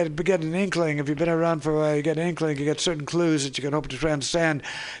we get an inkling. If you've been around for a while, you get an inkling. You get certain clues that you can hope to understand.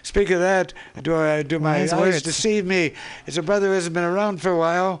 Speak of that, do my eyes deceive me? It's a brother who hasn't been around for a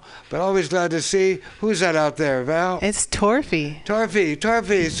while, but always glad to see. Who's that out there, Val? It's Torfy.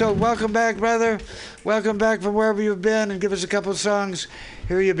 Torfy. So welcome back, brother. Welcome back from wherever you've been, and give us a couple of songs.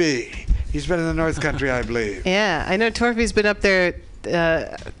 Here you be. He's been in the North Country, I believe. Yeah, I know Torfy's been up there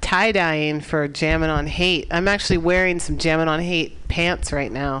tie-dyeing for Jammin' on Hate. I'm actually wearing some Jammin' on Hate pants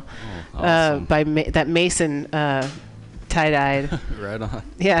right now. Oh, awesome. That Mason tie-dyed. Right on.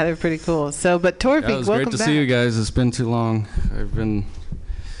 Yeah, they're pretty cool. So, but Torfy, it was welcome great to back. see you guys. It's been too long. I've been,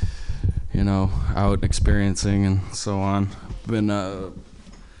 out experiencing and so on. Been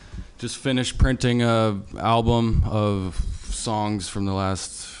just finished printing a album of songs from the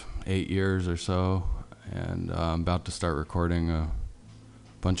last 8 years or so, and I'm about to start recording a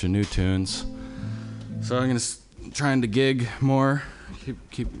bunch of new tunes. So I'm trying to gig more,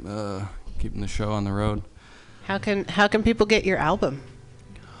 keeping the show on the road. How can people get your album?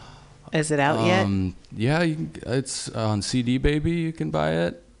 Is it out yet? Yeah, it's on CD Baby. You can buy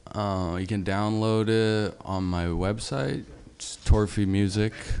it. You can download it on my website, It's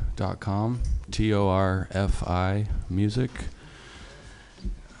torfimusic.com, TORFI music.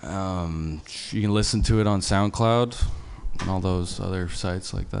 You can listen to it on SoundCloud and all those other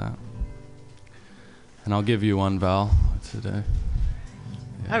sites like that. And I'll give you one, Val, today.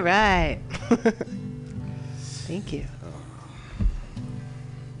 Yeah. All right. Thank you.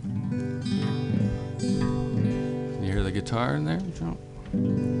 Can you hear the guitar in there, Joe?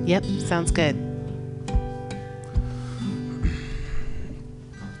 Yep, sounds good.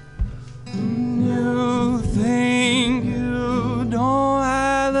 You think you don't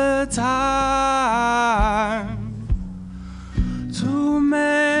have the time to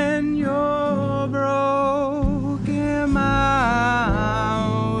mend your broken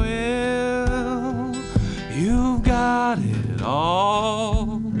mind. Well, you've got it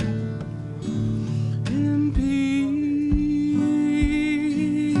all in pieces.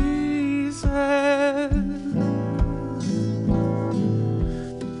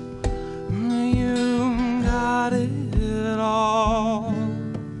 You got it all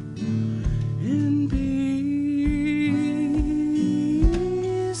in pieces.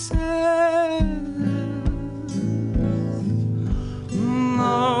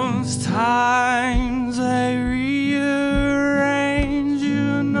 Those times they rearrange,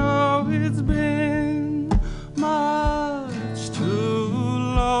 you know it's been much too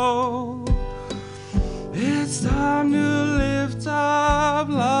low. It's time to lift up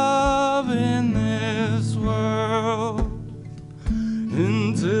love in this world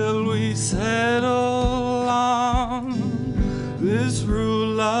until we settle on this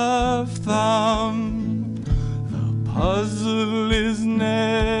rule of thumb. The puzzle is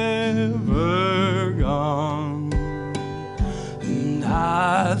never gone, and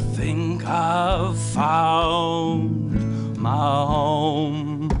I think I've found my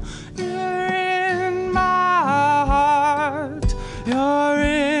home. You're in my heart, you're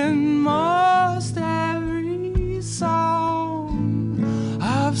in most every song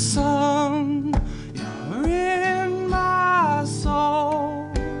I've sung. You're in my soul.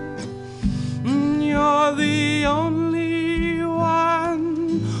 You're the only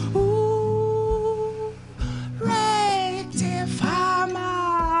one who rectify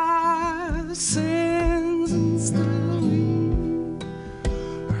my sins and still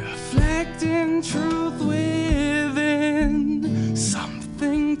reflecting truth within,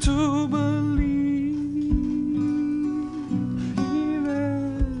 something to believe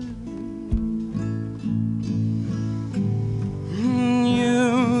in.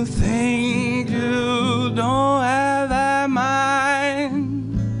 You think you don't have that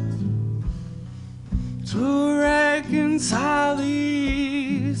mind to reconcile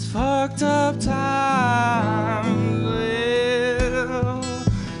these fucked up times. Well,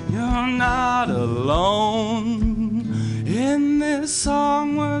 you're not alone in this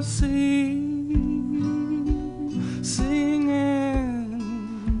song we're singing.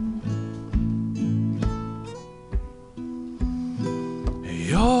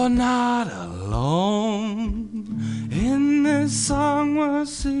 You're not alone in this song we're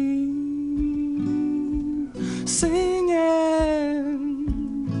singing.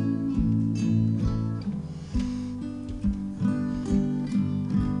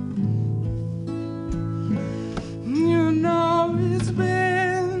 You know it's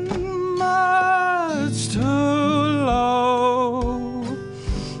been much too low.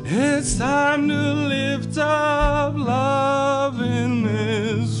 It's time to lift up love in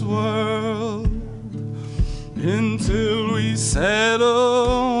this world until we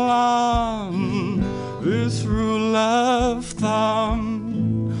settle on this rule of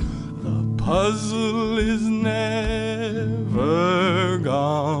thumb. The puzzle is never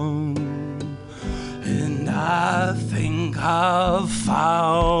gone, and I think I've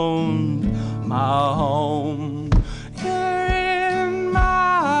found my home. You're in my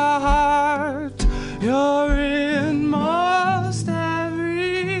heart, you're in most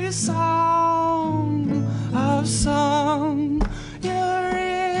every song I've sung. You're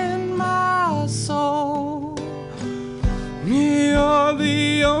in my soul. You're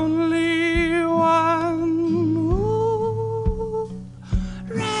the only one who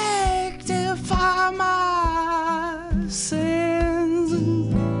rectify my sins,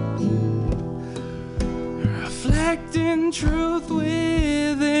 reflecting truth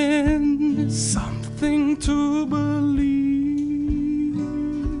within, something to believe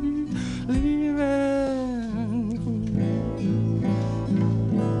in.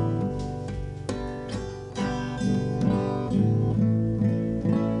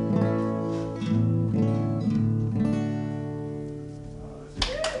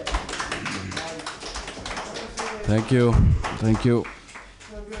 Thank you. Thank you.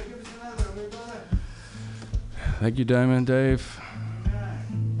 Thank you, Diamond Dave.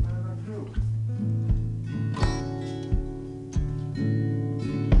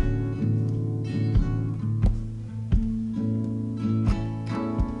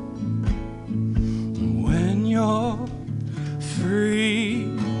 When you're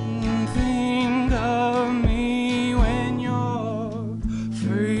free, think of me when you're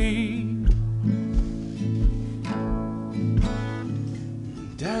free.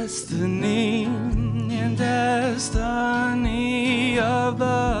 Destiny and destiny of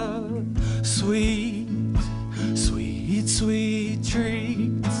the sweet, sweet, sweet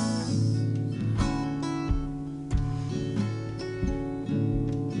treats.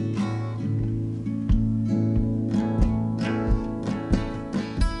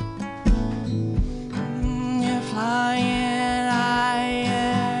 You're flying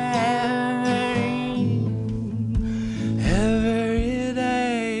every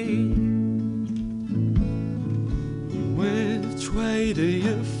day. Which way do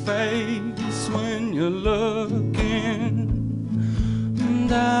you face when you're looking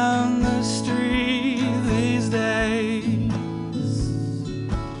down the street these days?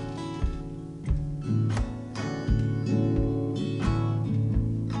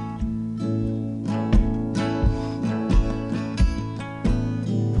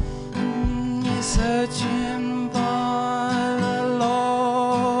 You're searching for the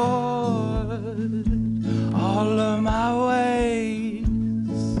Lord all of my ways.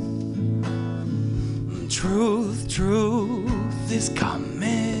 Truth, truth is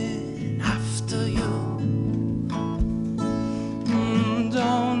coming after you.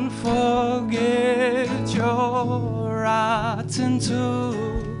 Don't forget your rotten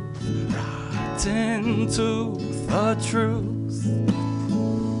tooth, the truth.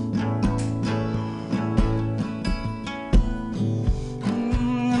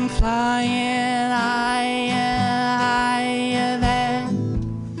 I'm flying higher than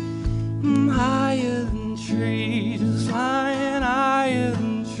higher than trees, flying higher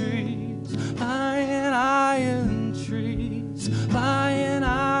than trees, flying higher than trees, flying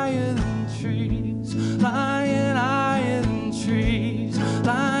higher than trees, flying higher than trees,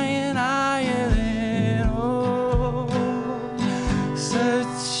 flying higher than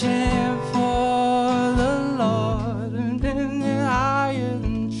searching for the Lord and then higher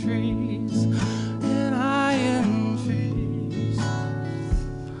than trees and higher than trees.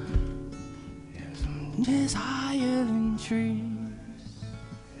 Yes, just higher than trees.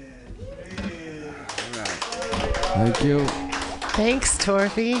 Thank you. Thanks,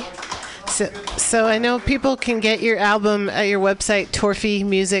 Torfy. So I know people can get your album at your website,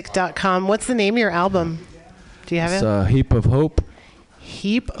 torfymusic.com. What's the name of your album? Do you have It's it? Heap of Hope.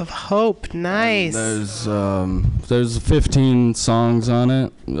 Heap of Hope. Nice. There's 15 songs on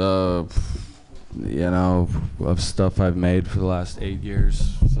it. Of stuff I've made for the last 8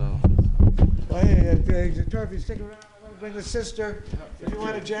 years. So. Well, hey, Torfy, stick around. I want to bring the sister. If you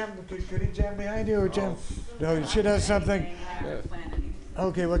want to jam, could he jam behind you or jam? No, she does something.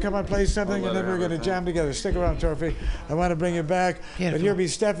 Okay, well, come on, play something, and then we're going to jam together. Stick around, Torfy. I want to bring you back. Beautiful. But here be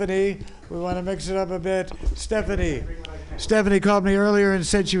Stephanie. We want to mix it up a bit. Stephanie called me earlier and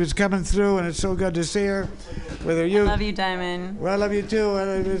said she was coming through, and it's so good to see her. Whether you Love you, Diamond. Well, I love you too.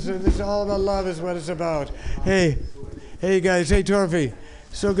 This is all about love is what it's about. Hey guys. Hey, Torfy.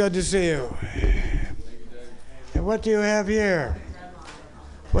 So good to see you. And what do you have here?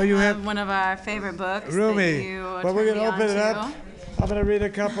 Well, you have one of our favorite books. Rumi. That you Well, we're going to open it up. I'm going to read a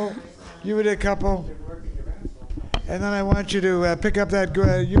couple. You read a couple. And then I want you to pick up that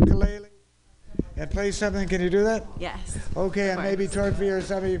ukulele and play something. Can you do that? Yes. Okay, and maybe Torfy or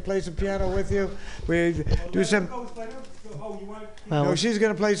somebody play some piano with you. We do some. Well, no, she's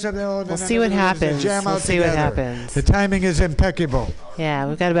going to play something. We'll see what happens. Jam We'll out see what together. happens. The timing is impeccable. Yeah,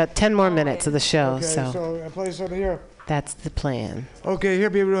 we've got about 10 more minutes of the show, Okay, so I play something here. That's the plan. Okay, here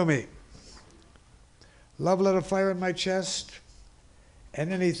be Rumi. Love lit a fire in my chest,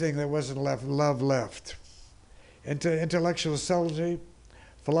 and anything that wasn't left, love left. Intellectual subtlety,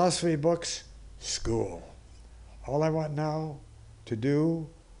 philosophy books, school. All I want now to do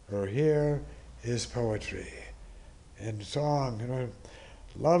or hear is poetry and song.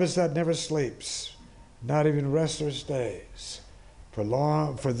 Love is that never sleeps, not even rests or stays. For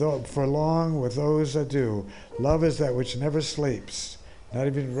long with those that do. Love is that which never sleeps, not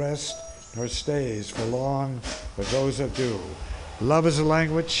even rests nor stays. For long with those that do. Love is a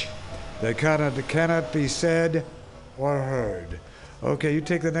language that cannot be said or heard. Okay, you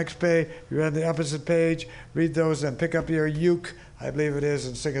take the next page. You're on the opposite page. Read those and pick up your uke, I believe it is,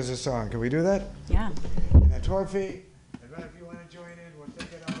 and sing us a song. Can we do that? Yeah. And then Torfy, and right up here.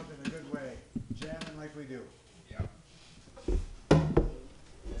 do. Yeah.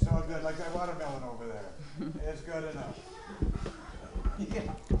 It's all good, like that watermelon over there. It's good enough.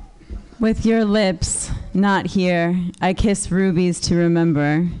 Yeah. With your lips, not here, I kiss rubies to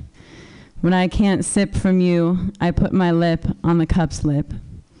remember. When I can't sip from you, I put my lip on the cup's lip.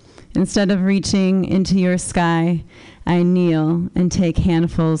 Instead of reaching into your sky, I kneel and take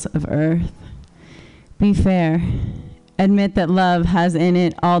handfuls of earth. Be fair. Admit that love has in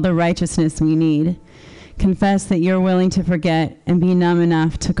it all the righteousness we need. Confess that you're willing to forget and be numb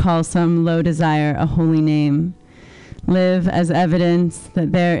enough to call some low desire a holy name. Live as evidence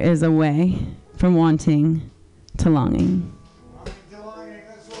that there is a way from wanting to longing.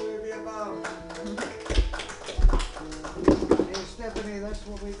 That's what we be about. Hey, Stephanie, that's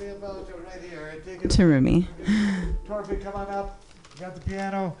what we be about right here. Take it To Rumi. Torpy, come on up. You got the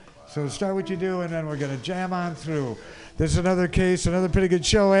piano. So start what you do, and then we're going to jam on through. This is another case, another pretty good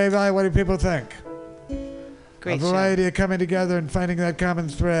show. Hey, Vi, what do people think? Great a variety of coming together and finding that common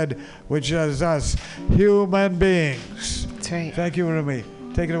thread, which is us, human beings. That's right. Thank you, Rumi.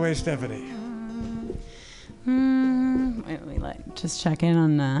 Take it away, Stephanie. Wait, let me just check in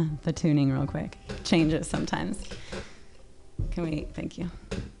on the tuning real quick. Changes sometimes. Can we? Thank you.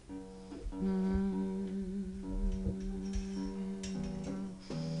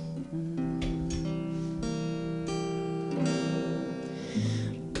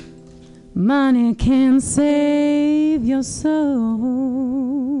 Money can save your soul.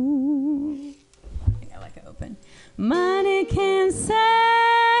 I think I like it open. Money can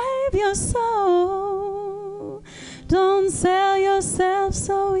save your soul. Don't sell yourself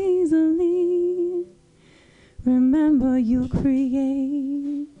so easily. Remember, you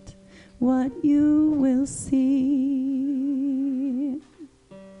create what you will see.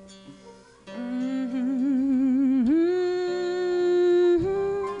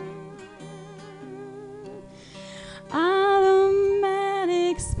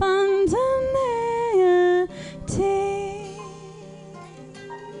 Automatic spontaneity.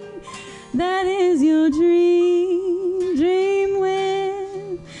 That is your dream.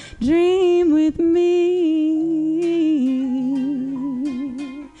 Dream with me.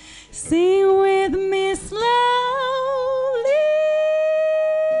 Sing with me slowly.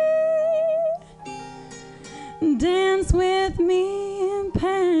 Dance with me in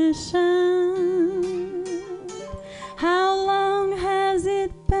passion. How long has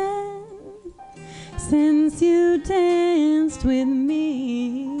it been since you danced with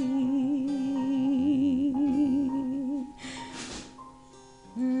me?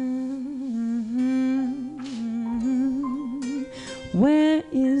 Where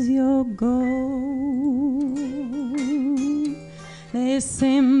is your goal? They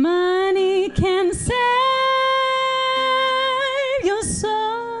say money can save your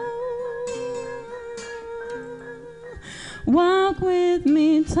soul. Walk with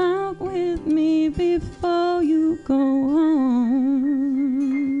me, talk with me before you go home.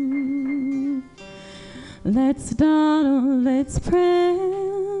 Let's dawdle, let's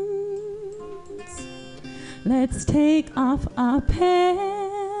prance. Let's take off our pants.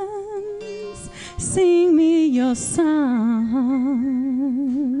 Sing me your songs,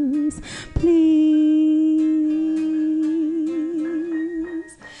 please.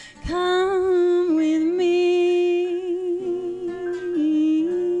 Come with me.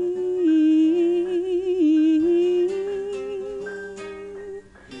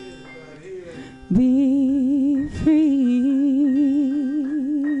 Be free.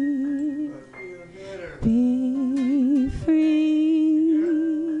 Be free.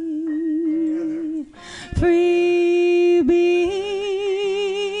 Free. Be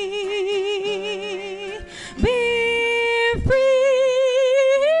free.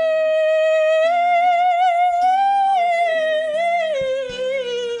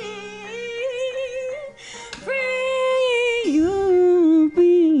 Free you'll be.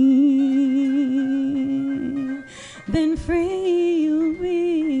 Then free you'll be.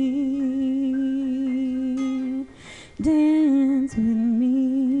 Dance with me.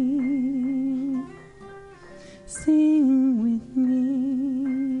 Sing with me.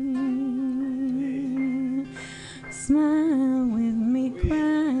 Smile with me.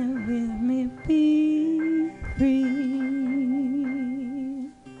 Cry with me. Be free.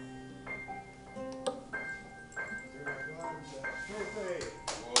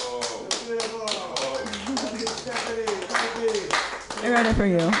 I wrote it for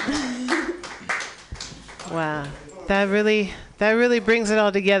you. Wow. That really brings it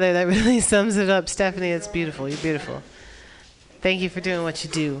all together. That really sums it up. Stephanie, it's beautiful. You're beautiful. Thank you for doing what you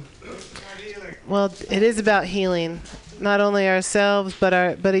do. Well, it is about healing, not only ourselves,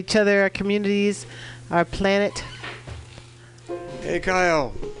 but each other, our communities, our planet. Hey,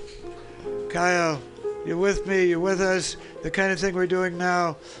 Kyle. Kyle, you're with me, you're with us. The kind of thing we're doing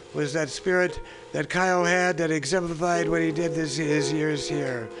now was that spirit that Kyle had that exemplified what he did his years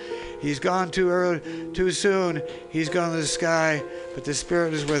here. He's gone too early, too soon. He's gone to the sky, but the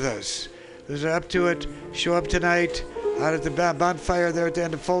spirit is with us. Those are up to it. Show up tonight out at the bonfire there at the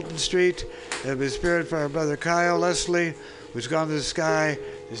end of Fulton Street. There'll be a spirit for our brother Kyle Leslie, who's gone to the sky,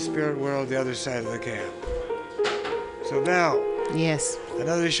 the spirit world, the other side of the camp. So now, yes,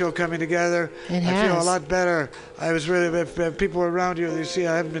 another show coming together. It I feel a has. lot better. I was really, if people around here, they see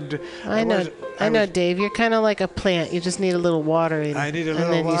I haven't been. I know, Dave. You're kind of like a plant. You just need a little water. I need a and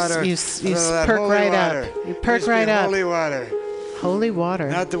little then water. You A little of that perk holy right water. up. You perk Must be right up. Holy water. Holy water.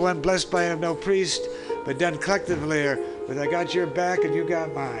 Not the one blessed by no priest, but done collectively. But I got your back and you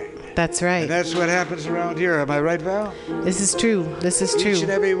got mine. That's right. And that's what happens around here. Am I right, Val? This is true. This is true. Each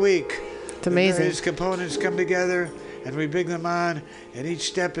and every week. It's amazing. The various components come together and we bring them on. And each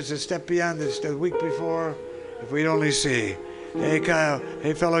step is a step beyond the week before. If we'd only see. Hey, Kyle.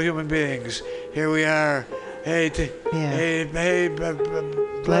 Hey, fellow human beings. Here we are. Hey,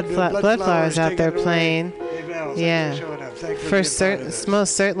 Blood flowers out there playing. Hey, Val, yeah. thanks for showing up. Thanks for being part of this.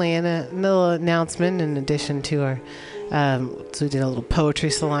 Most certainly, and a little announcement in addition to our. So we did a little poetry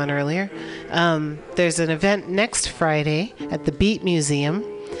salon earlier. There's an event next Friday at the Beat Museum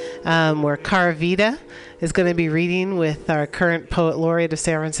where Caravita is going to be reading with our current poet laureate of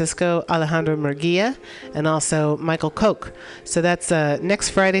San Francisco, Alejandro Murguia, and also Michael Koch. So that's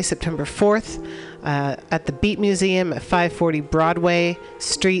next Friday, September 4th, at the Beat Museum at 540 Broadway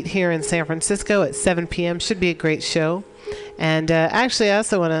Street here in San Francisco at 7 p.m. Should be a great show. And actually, I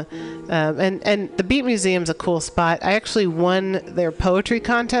also want to, and the Beat Museum's a cool spot. I actually won their poetry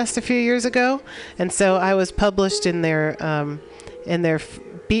contest a few years ago, and so I was published in their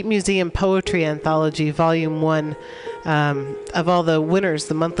Beat Museum Poetry Anthology, Volume 1, of all the winners,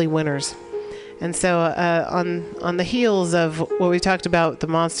 the monthly winners. And so on the heels of what we talked about, the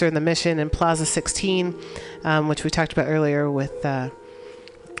Monster and the Mission and Plaza 16, which we talked about earlier with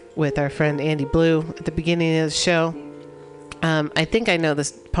our friend Andy Blue at the beginning of the show. I think I know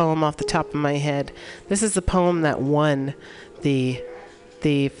this poem off the top of my head. This is the poem that won the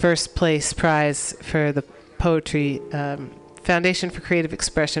first place prize for the Poetry Foundation for Creative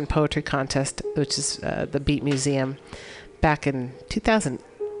Expression Poetry Contest, which is the Beat Museum, back in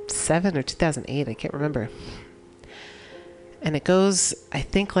 2007 or 2008. I can't remember. And it goes, I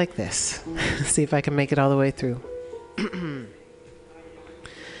think, like this. See if I can make it all the way through.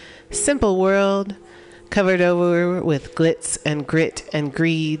 Simple world, covered over with glitz and grit and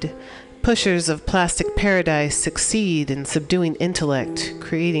greed. Pushers of plastic paradise succeed in subduing intellect,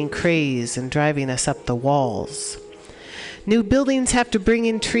 creating craze and driving us up the walls. New buildings have to bring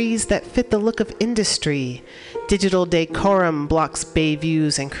in trees that fit the look of industry. Digital decorum blocks bay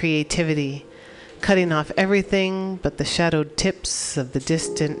views and creativity, cutting off everything but the shadowed tips of the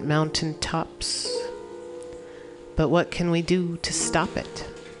distant mountain tops. But what can we do to stop it?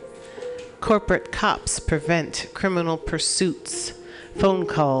 Corporate cops prevent criminal pursuits. Phone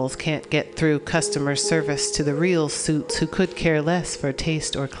calls can't get through customer service to the real suits who could care less for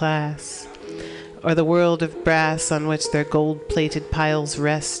taste or class, or the world of brass on which their gold-plated piles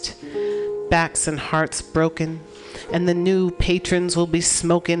rest, backs and hearts broken, and the new patrons will be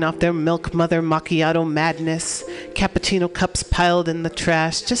smoking off their milk mother macchiato madness, cappuccino cups piled in the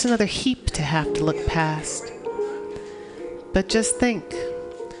trash, just another heap to have to look past. But just think,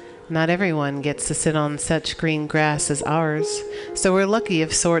 not everyone gets to sit on such green grass as ours, so we're lucky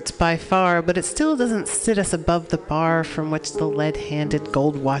of sorts by far, but it still doesn't sit us above the bar from which the lead-handed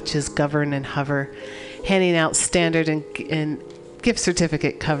gold watches govern and hover, handing out standard and gift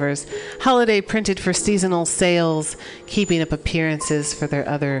certificate covers, holiday printed for seasonal sales, keeping up appearances for their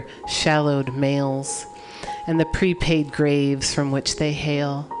other shallowed males, and the prepaid graves from which they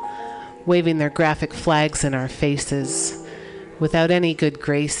hail, waving their graphic flags in our faces, without any good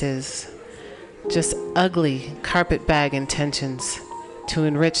graces, just ugly carpetbag intentions to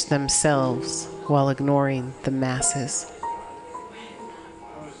enrich themselves while ignoring the masses.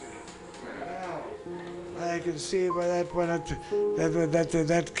 I can see by that point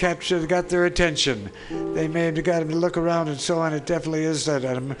that capture got their attention. They may have got them to look around and so on. It definitely is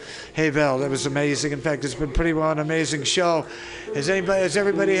that. Hey, Val, that was amazing. In fact, it's been pretty well an amazing show. Has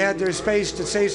everybody had their space to say